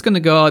 so I'm just going to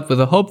go out with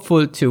a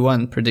hopeful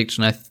 2-1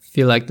 prediction. I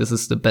feel like this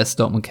is the best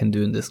Dortmund can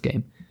do in this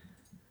game.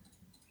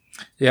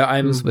 Yeah,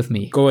 I'm with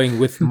me? Going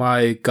with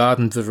my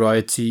garden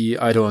variety.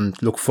 I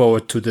don't look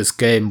forward to this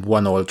game.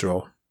 1-1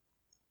 draw.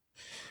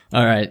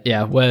 All right,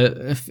 yeah. Well,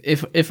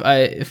 if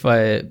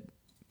I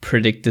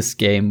predict this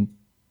game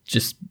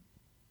just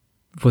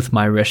with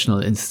my rational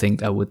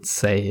instinct, I would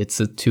say it's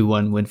a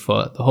 2-1 win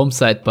for the home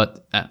side.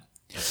 But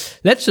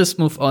let's just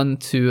move on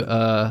to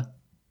the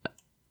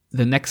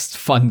next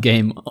fun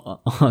game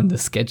on the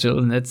schedule,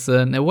 and it's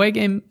an away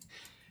game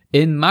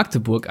in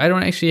Magdeburg. I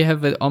don't actually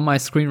have it on my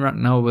screen right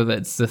now whether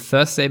it's the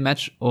Thursday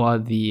match or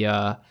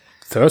the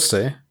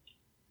Thursday.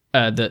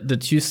 The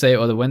Tuesday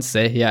or the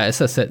Wednesday. Yeah,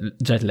 as I said,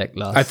 jet lag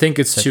last. I think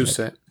it's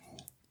Tuesday.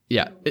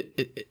 Yeah,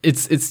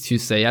 it's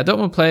Tuesday. Yeah,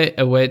 Dortmund play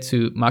away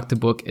to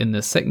Magdeburg in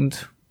the second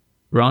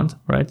round,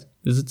 right?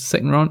 Is it the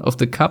second round of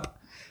the Cup?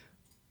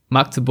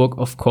 Magdeburg,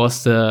 of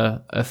course,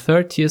 a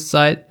third-tier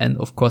side, and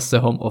of course the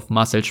home of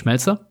Marcel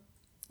Schmelzer.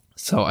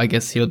 So I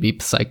guess he'll be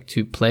psyched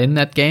to play in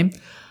that game.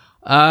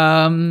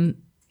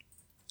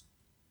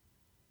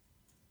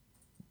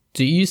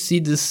 Do you see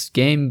this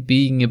game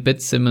being a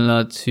bit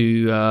similar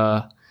to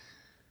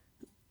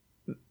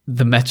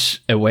the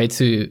match away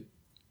to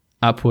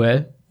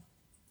Apoel?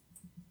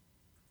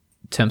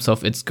 In terms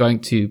of it's going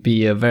to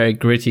be a very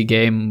gritty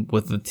game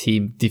with the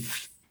team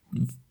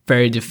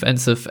very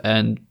defensive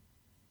and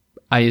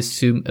I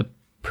assume a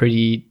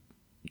pretty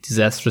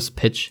disastrous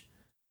pitch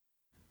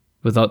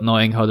without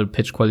knowing how the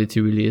pitch quality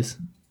really is.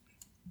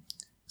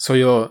 So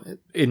you're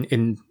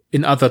in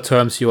other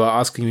terms, you are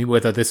asking me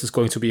whether this is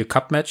going to be a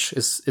cup match.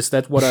 Is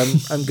that what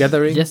I'm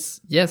gathering?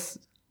 Yes,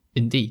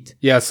 indeed.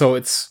 Yeah. So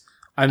it's.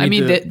 I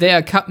mean there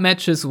are cup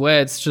matches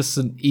where it's just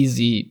an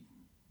easy,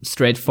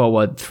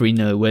 straightforward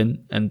 3-0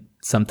 win, and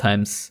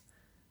sometimes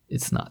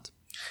it's not.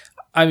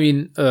 I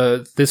mean,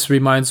 this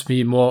reminds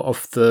me more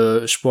of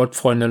the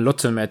Sportfreunde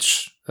Lotte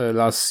match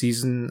last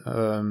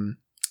season.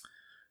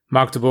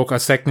 Magdeburg are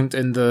second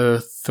in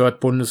the third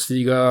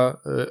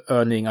Bundesliga,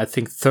 earning, I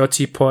think,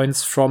 30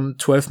 points from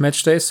 12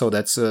 match days. So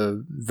that's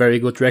a very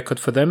good record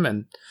for them.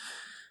 And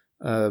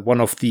one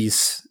of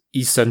these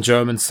Eastern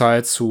German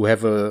sides who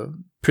have a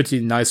pretty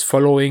nice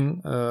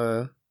following,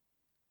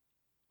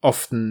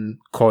 often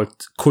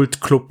called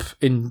Kultklub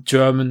in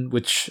German,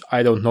 which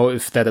I don't know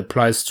if that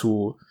applies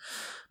to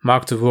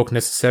Magdeburg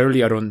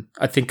necessarily.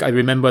 I think I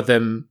remember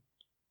them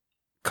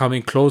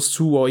coming close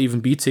to or even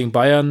beating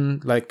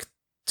Bayern like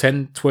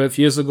 10, 12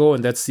 years ago.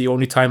 And that's the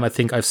only time I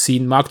think I've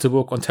seen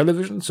Magdeburg on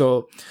television.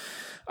 So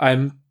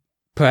I'm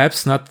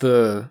perhaps not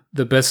the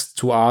best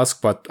to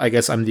ask, but I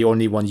guess I'm the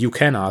only one you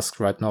can ask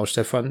right now,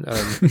 Stefan.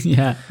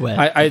 Yeah,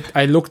 well.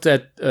 I looked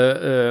at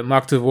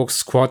Magdeburg's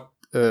squad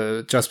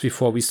just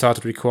before we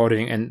started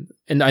recording,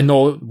 and I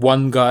know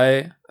one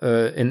guy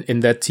in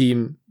that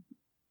team.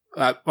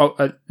 Let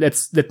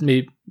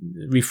me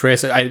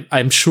rephrase it.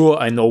 I'm sure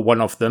I know one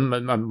of them.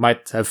 I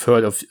might have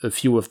heard of a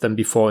few of them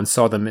before and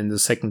saw them in the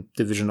second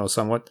division or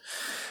somewhat.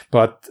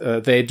 But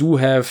they do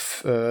have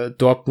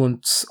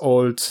Dortmund's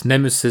old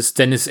nemesis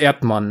Dennis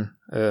Erdmann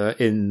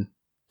in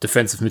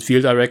defensive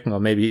midfield, I reckon,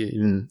 or maybe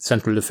in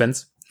central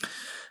defense.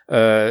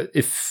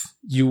 If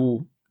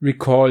you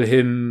recall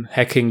him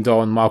hacking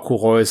down Marco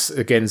Reus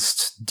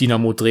against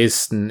Dynamo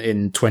Dresden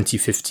in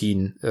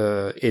 2015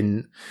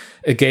 in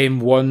a game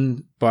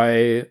won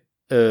by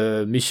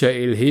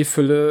Michael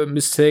Hefele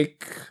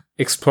mistake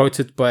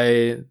exploited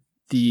by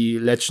the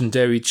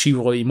legendary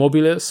Ciro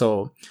Immobile.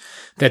 So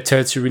that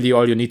tells you really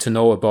all you need to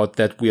know about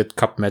that weird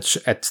cup match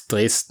at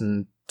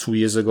Dresden 2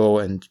 years ago.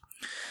 And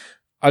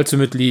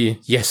ultimately,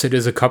 yes, it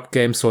is a cup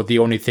game, so the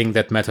only thing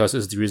that matters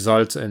is the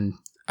result. And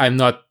I'm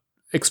not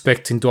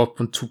expecting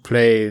Dortmund to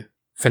play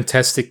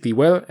fantastically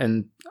well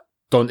and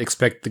don't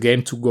expect the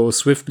game to go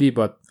swiftly,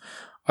 but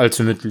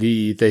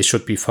ultimately they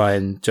should be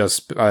fine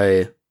just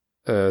by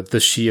the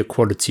sheer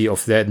quality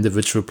of their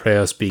individual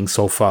players being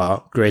so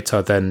far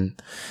greater than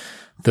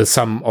the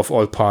sum of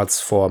all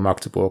parts for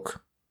Magdeburg.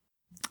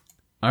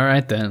 All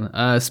right, then.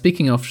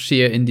 Speaking of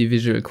sheer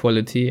individual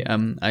quality,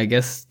 I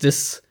guess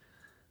this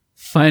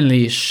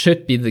finally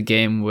should be the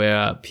game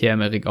where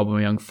Pierre-Emerick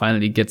Aubameyang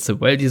finally gets a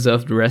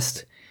well-deserved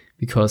rest,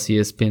 because he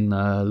has been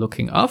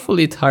looking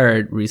awfully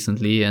tired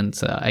recently, and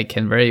I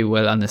can very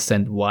well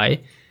understand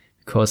why,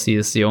 because he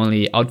is the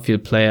only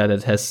outfield player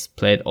that has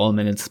played all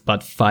minutes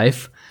but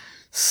 5.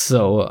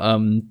 So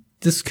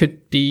this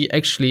could be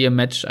actually a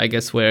match, I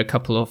guess, where a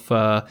couple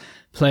of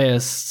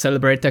players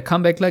celebrate their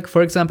comeback, like,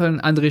 for example,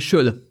 André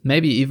Schürrle,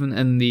 maybe even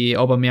in the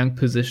Aubameyang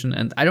position.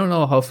 And I don't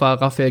know how far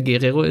Rafael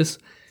Guerreiro is.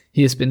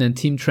 He has been in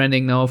team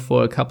training now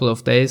for a couple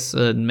of days.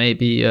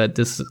 Maybe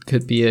this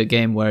could be a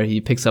game where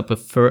he picks up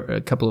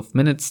a couple of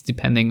minutes,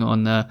 depending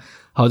on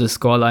how the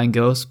scoreline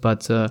goes.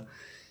 But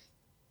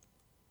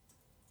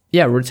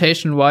yeah,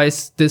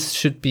 rotation-wise, this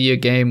should be a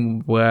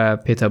game where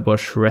Peter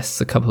Bosz rests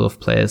a couple of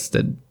players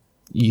that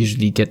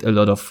usually get a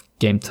lot of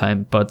game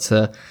time. But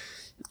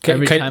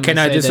can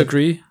I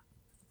disagree?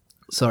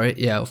 Sorry,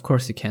 yeah, of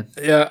course you can.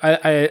 Yeah,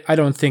 I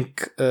don't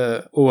think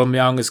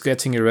Aubameyang is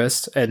getting a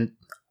rest, and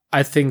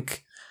I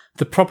think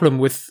the problem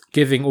with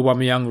giving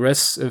Aubameyang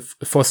rest,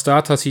 for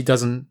starters, he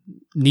doesn't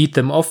need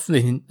them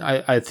often.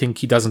 I think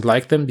he doesn't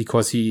like them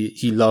because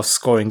he loves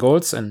scoring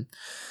goals, and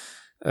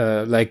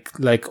like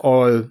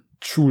all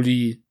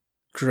truly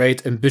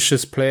great,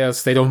 ambitious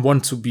players, they don't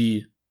want to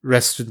be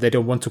rested. They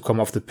don't want to come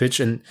off the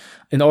pitch, and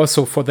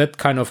also for that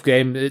kind of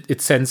game,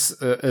 it sends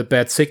a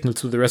bad signal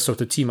to the rest of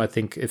the team. I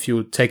think if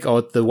you take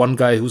out the one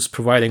guy who's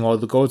providing all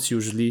the goals,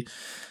 usually.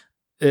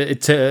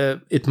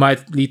 It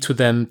might lead to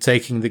them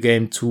taking the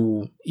game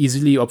too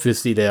easily.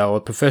 Obviously, they are all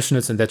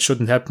professionals and that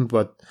shouldn't happen,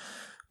 but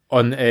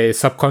on a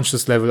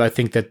subconscious level, I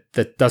think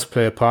that does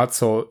play a part.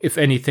 So if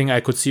anything, I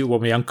could see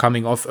Aubameyang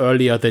coming off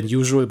earlier than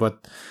usual,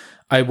 but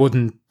I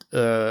wouldn't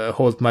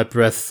hold my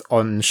breath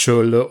on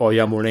Schürrle or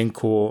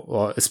Yarmolenko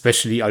or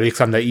especially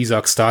Alexander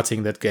Isak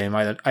starting that game.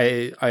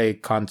 I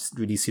can't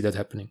really see that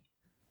happening.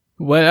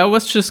 Well, I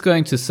was just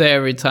going to say,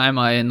 every time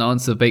I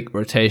announce a big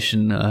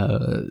rotation,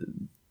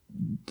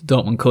 the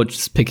Dortmund coach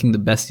is picking the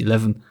best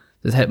 11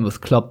 that happened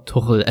with Klopp,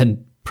 Tuchel,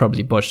 and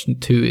probably Bosz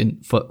too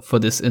for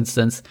this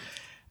instance.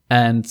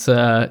 And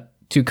to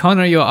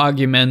counter your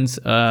argument,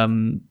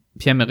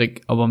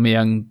 Pierre-Emerick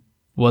Aubameyang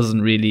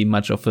wasn't really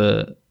much of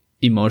a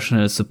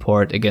emotional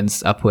support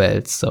against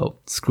Apoel, so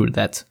screw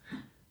that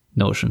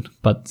notion.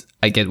 But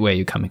I get where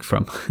you're coming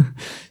from.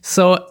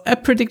 So a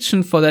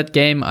prediction for that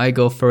game, I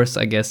go first.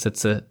 I guess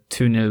it's a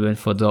 2-0 win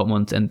for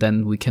Dortmund, and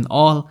then we can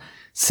all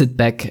sit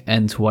back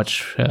and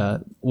watch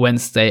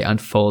Wednesday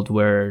unfold,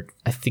 where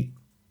I think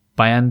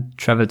Bayern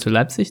travel to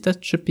Leipzig.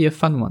 That should be a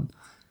fun one.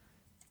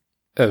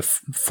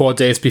 4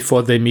 days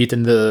before they meet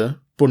in the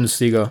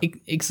Bundesliga.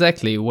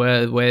 Exactly,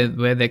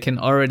 where they can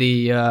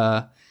already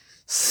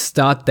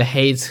start the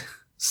hate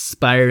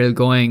spiral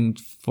going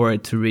for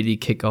it to really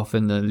kick off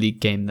in the league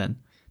game. Then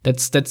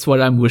that's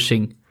what I'm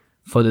wishing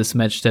for this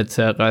match, that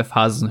Ralf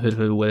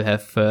Hasenhüttl will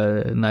have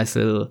a nice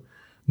little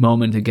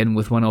moment again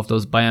with one of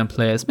those Bayern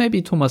players,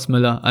 maybe Thomas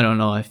Müller. I don't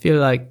know. I feel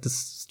like this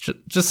is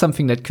just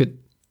something that could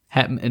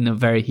happen in a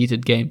very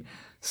heated game.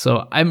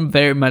 So I'm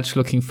very much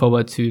looking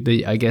forward to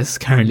the, I guess,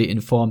 currently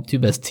informed 2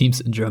 best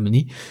teams in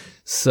Germany.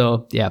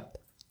 So yeah,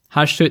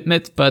 harsh to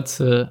admit, but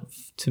to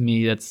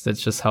me that's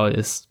just how it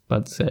is.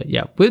 But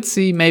yeah, we'll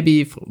see.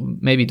 Maybe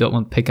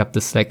Dortmund pick up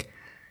the slack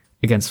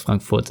against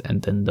Frankfurt,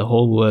 and then the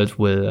whole world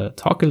will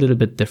talk a little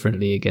bit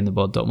differently again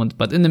about Dortmund.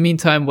 But in the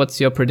meantime, what's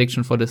your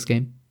prediction for this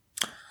game?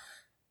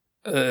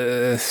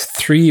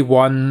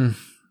 3-1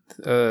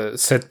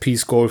 set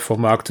piece goal for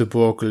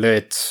Magdeburg,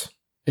 late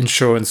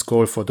insurance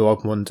goal for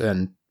Dortmund,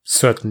 and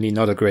certainly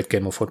not a great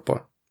game of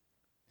football.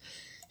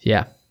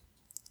 Yeah,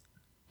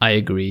 I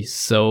agree.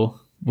 So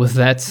with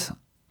that,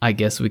 I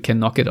guess we can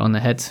knock it on the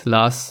head,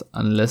 Lars,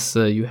 unless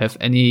you have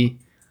any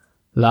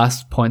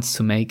last points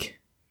to make.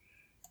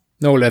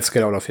 No, let's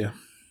get out of here.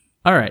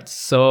 All right.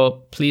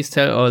 So please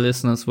tell our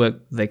listeners where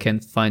they can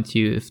find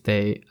you if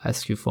they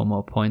ask you for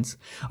more points.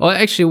 Or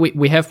actually,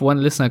 we have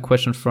one listener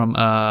question from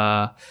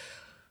Ed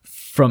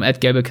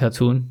Gelbe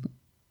Cartoon,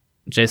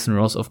 Jason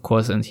Rose, of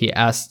course, and he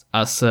asked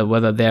us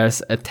whether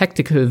there's a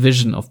tactical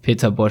vision of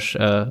Peter Bosz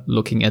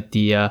looking at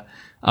the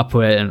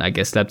Apoel and I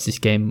guess Leipzig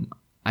game.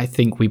 I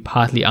think we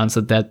partly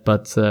answered that,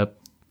 but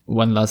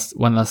one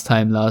last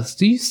time, Lars,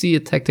 do you see a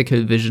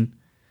tactical vision?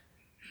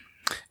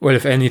 Well,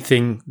 if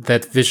anything,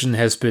 that vision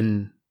has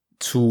been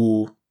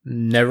too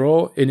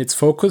narrow in its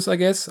focus, I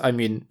guess. I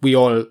mean,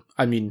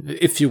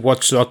 if you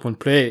watch Dortmund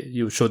play,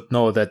 you should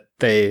know that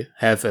they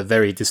have a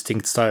very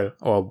distinct style,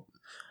 or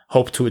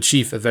hope to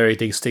achieve a very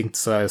distinct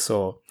style.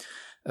 So,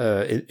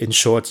 in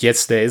short,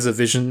 yes, there is a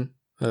vision.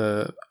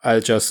 I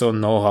just don't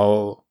know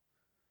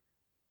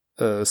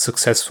how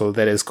successful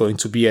that is going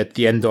to be at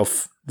the end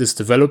of this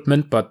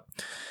development. But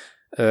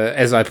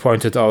as I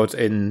pointed out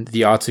in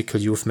the article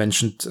you've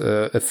mentioned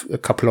a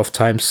couple of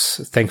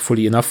times,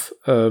 thankfully enough,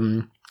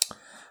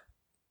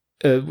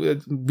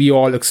 we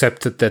all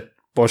accepted that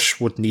Bosz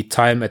would need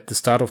time at the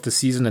start of the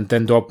season, and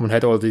then Dortmund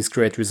had all these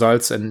great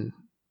results, and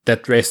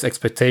that raised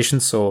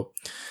expectations. So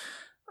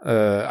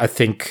I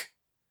think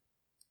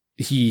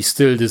he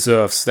still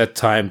deserves that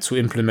time to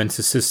implement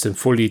his system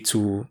fully,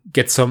 to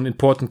get some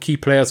important key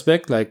players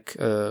back, like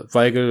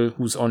Weigl,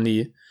 who's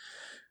only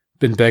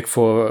been back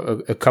for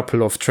a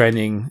couple of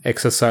training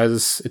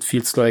exercises, it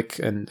feels like,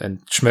 and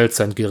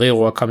Schmelzer and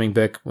Guerrero are coming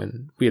back,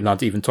 when we're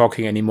not even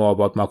talking anymore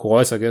about Marco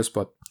Reus, I guess,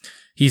 but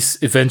he's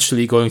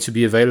eventually going to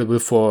be available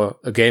for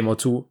a game or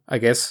two, I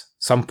guess,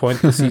 some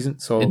point this season.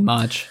 So in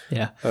March,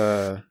 yeah.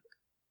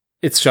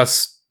 It's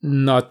just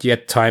not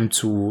yet time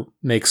to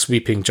make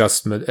sweeping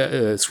judgments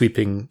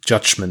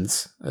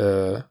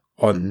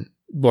on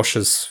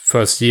Bosz's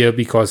first year,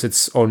 because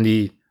it's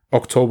only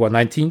October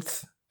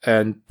 19th.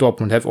 And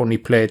Dortmund have only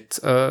played,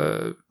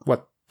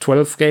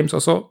 12 games or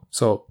so.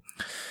 So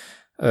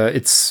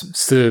it's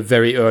still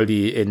very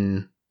early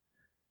in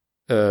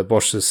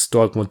Bosz's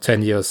Dortmund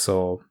tenure.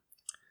 So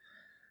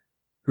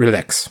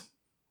relax.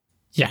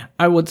 Yeah,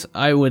 I would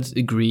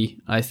agree.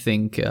 I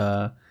think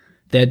there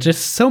are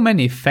just so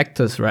many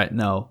factors right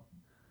now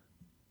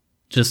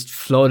just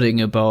floating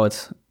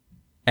about.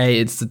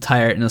 It's the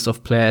tiredness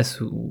of players,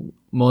 who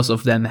most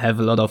of them have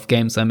a lot of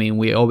games. I mean,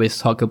 we always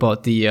talk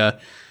about the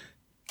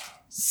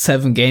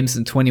 7 games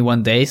in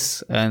 21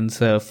 days, and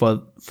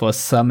for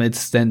some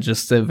it's then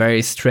just a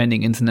very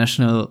straining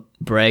international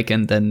break,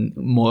 and then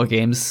more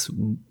games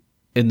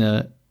in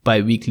a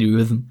bi-weekly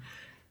rhythm.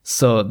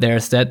 So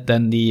there's that.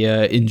 Then the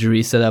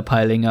injuries that are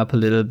piling up a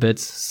little bit.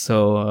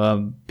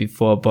 So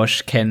before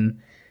Bosz can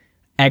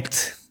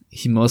act,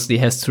 he mostly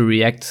has to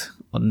react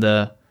on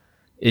the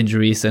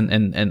injuries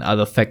and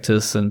other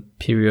factors and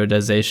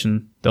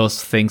periodization,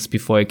 those things,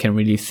 before he can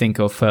really think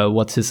of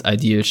what his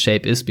ideal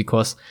shape is,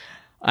 because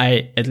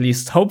I at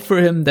least hope for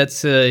him that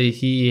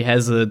he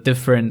has a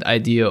different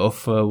idea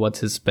of what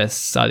his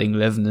best starting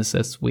 11 is,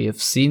 as we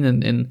have seen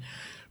in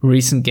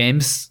recent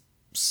games.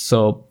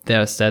 So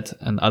there's that.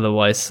 And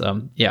otherwise,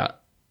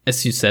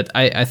 as you said,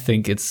 I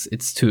think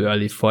it's too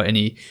early for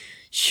any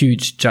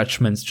huge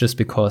judgments, just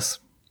because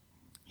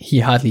he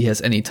hardly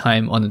has any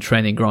time on the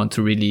training ground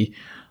to really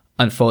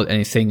unfold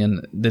anything,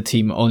 and the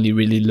team only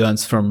really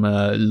learns from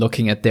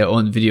looking at their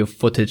own video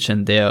footage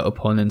and their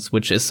opponents,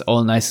 which is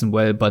all nice and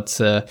well. But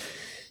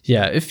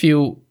if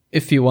you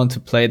want to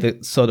play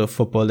the sort of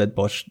football that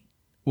Bosz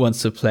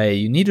wants to play,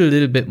 you need a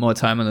little bit more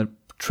time on the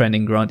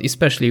training ground,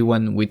 especially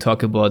when we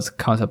talk about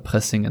counter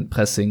pressing and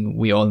pressing.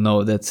 We all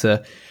know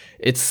that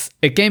it's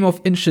a game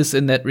of inches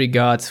in that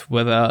regard,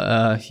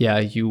 whether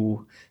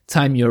you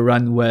time your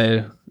run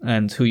well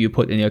and who you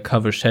put in your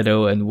cover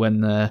shadow, and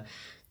when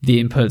the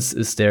impulse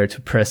is there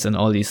to press and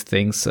all these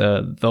things.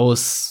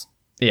 Those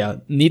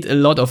need a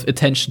lot of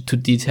attention to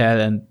detail,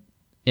 and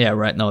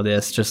right now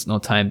there's just no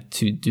time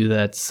to do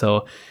that.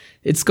 So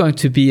it's going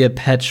to be a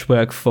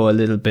patchwork for a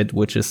little bit,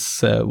 which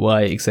is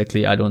why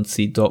exactly I don't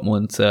see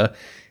Dortmund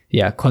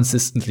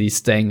consistently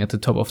staying at the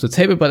top of the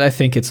table. But I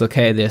think it's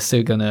okay. They're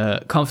still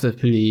gonna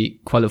comfortably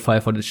qualify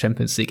for the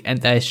Champions League,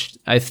 and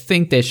I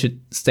think they should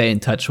stay in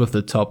touch with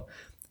the top.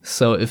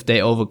 So if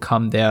they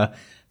overcome their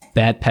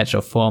bad patch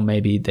of form,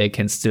 maybe they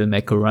can still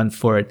make a run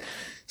for it.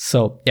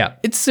 So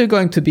it's still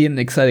going to be an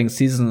exciting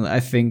season. I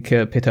think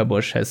Peter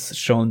Bosz has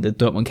shown that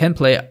Dortmund can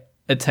play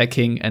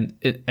attacking and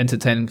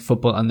entertaining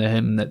football under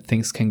him, and that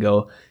things can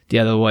go the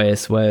other way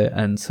as well.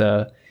 And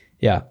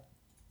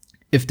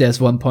if there's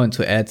one point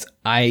to add,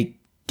 I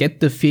get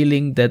the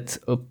feeling that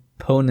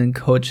opponent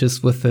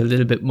coaches with a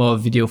little bit more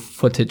video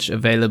footage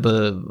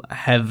available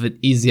have it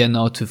easier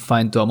now to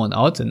find Dortmund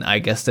out, and I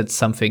guess that's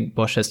something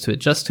Bosz has to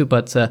adjust to.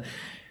 But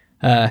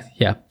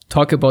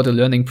talk about a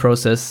learning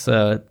process.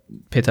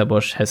 Peter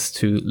Bosz has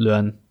to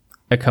learn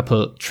a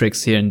couple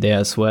tricks here and there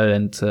as well,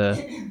 and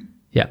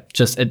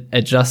just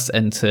adjust,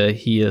 and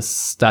he is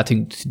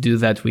starting to do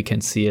that. We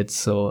can see it.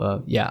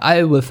 So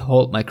I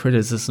withhold my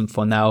criticism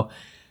for now,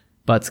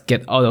 but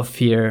get out of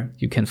here.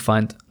 You can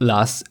find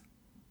Lars,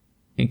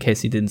 in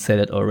case you didn't say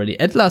that already,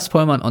 at Lars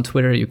Pollmann on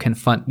Twitter. You can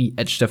find me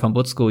at Stefan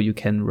Butzko. You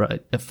can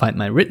find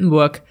my written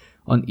work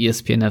on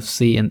ESPN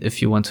FC, and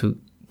if you want to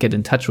get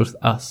in touch with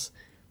us,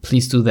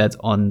 please do that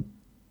on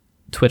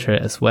Twitter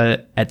as well.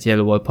 At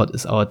Yellow Wall Pod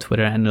is our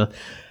Twitter handle.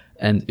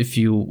 And if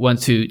you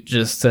want to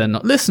just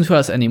not listen to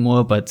us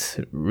anymore, but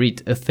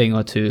read a thing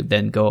or two,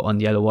 then go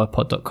on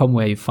yellowwallpod.com,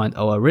 where you find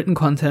our written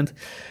content.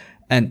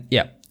 And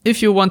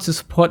if you want to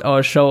support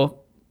our show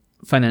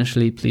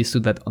financially, please do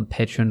that on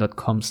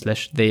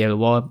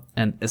patreon.com/theyellowwall.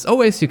 And as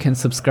always, you can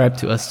subscribe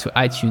to us to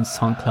iTunes,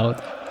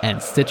 SoundCloud,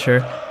 and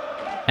Stitcher.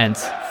 And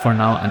for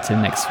now, until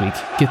next week,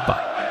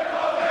 goodbye.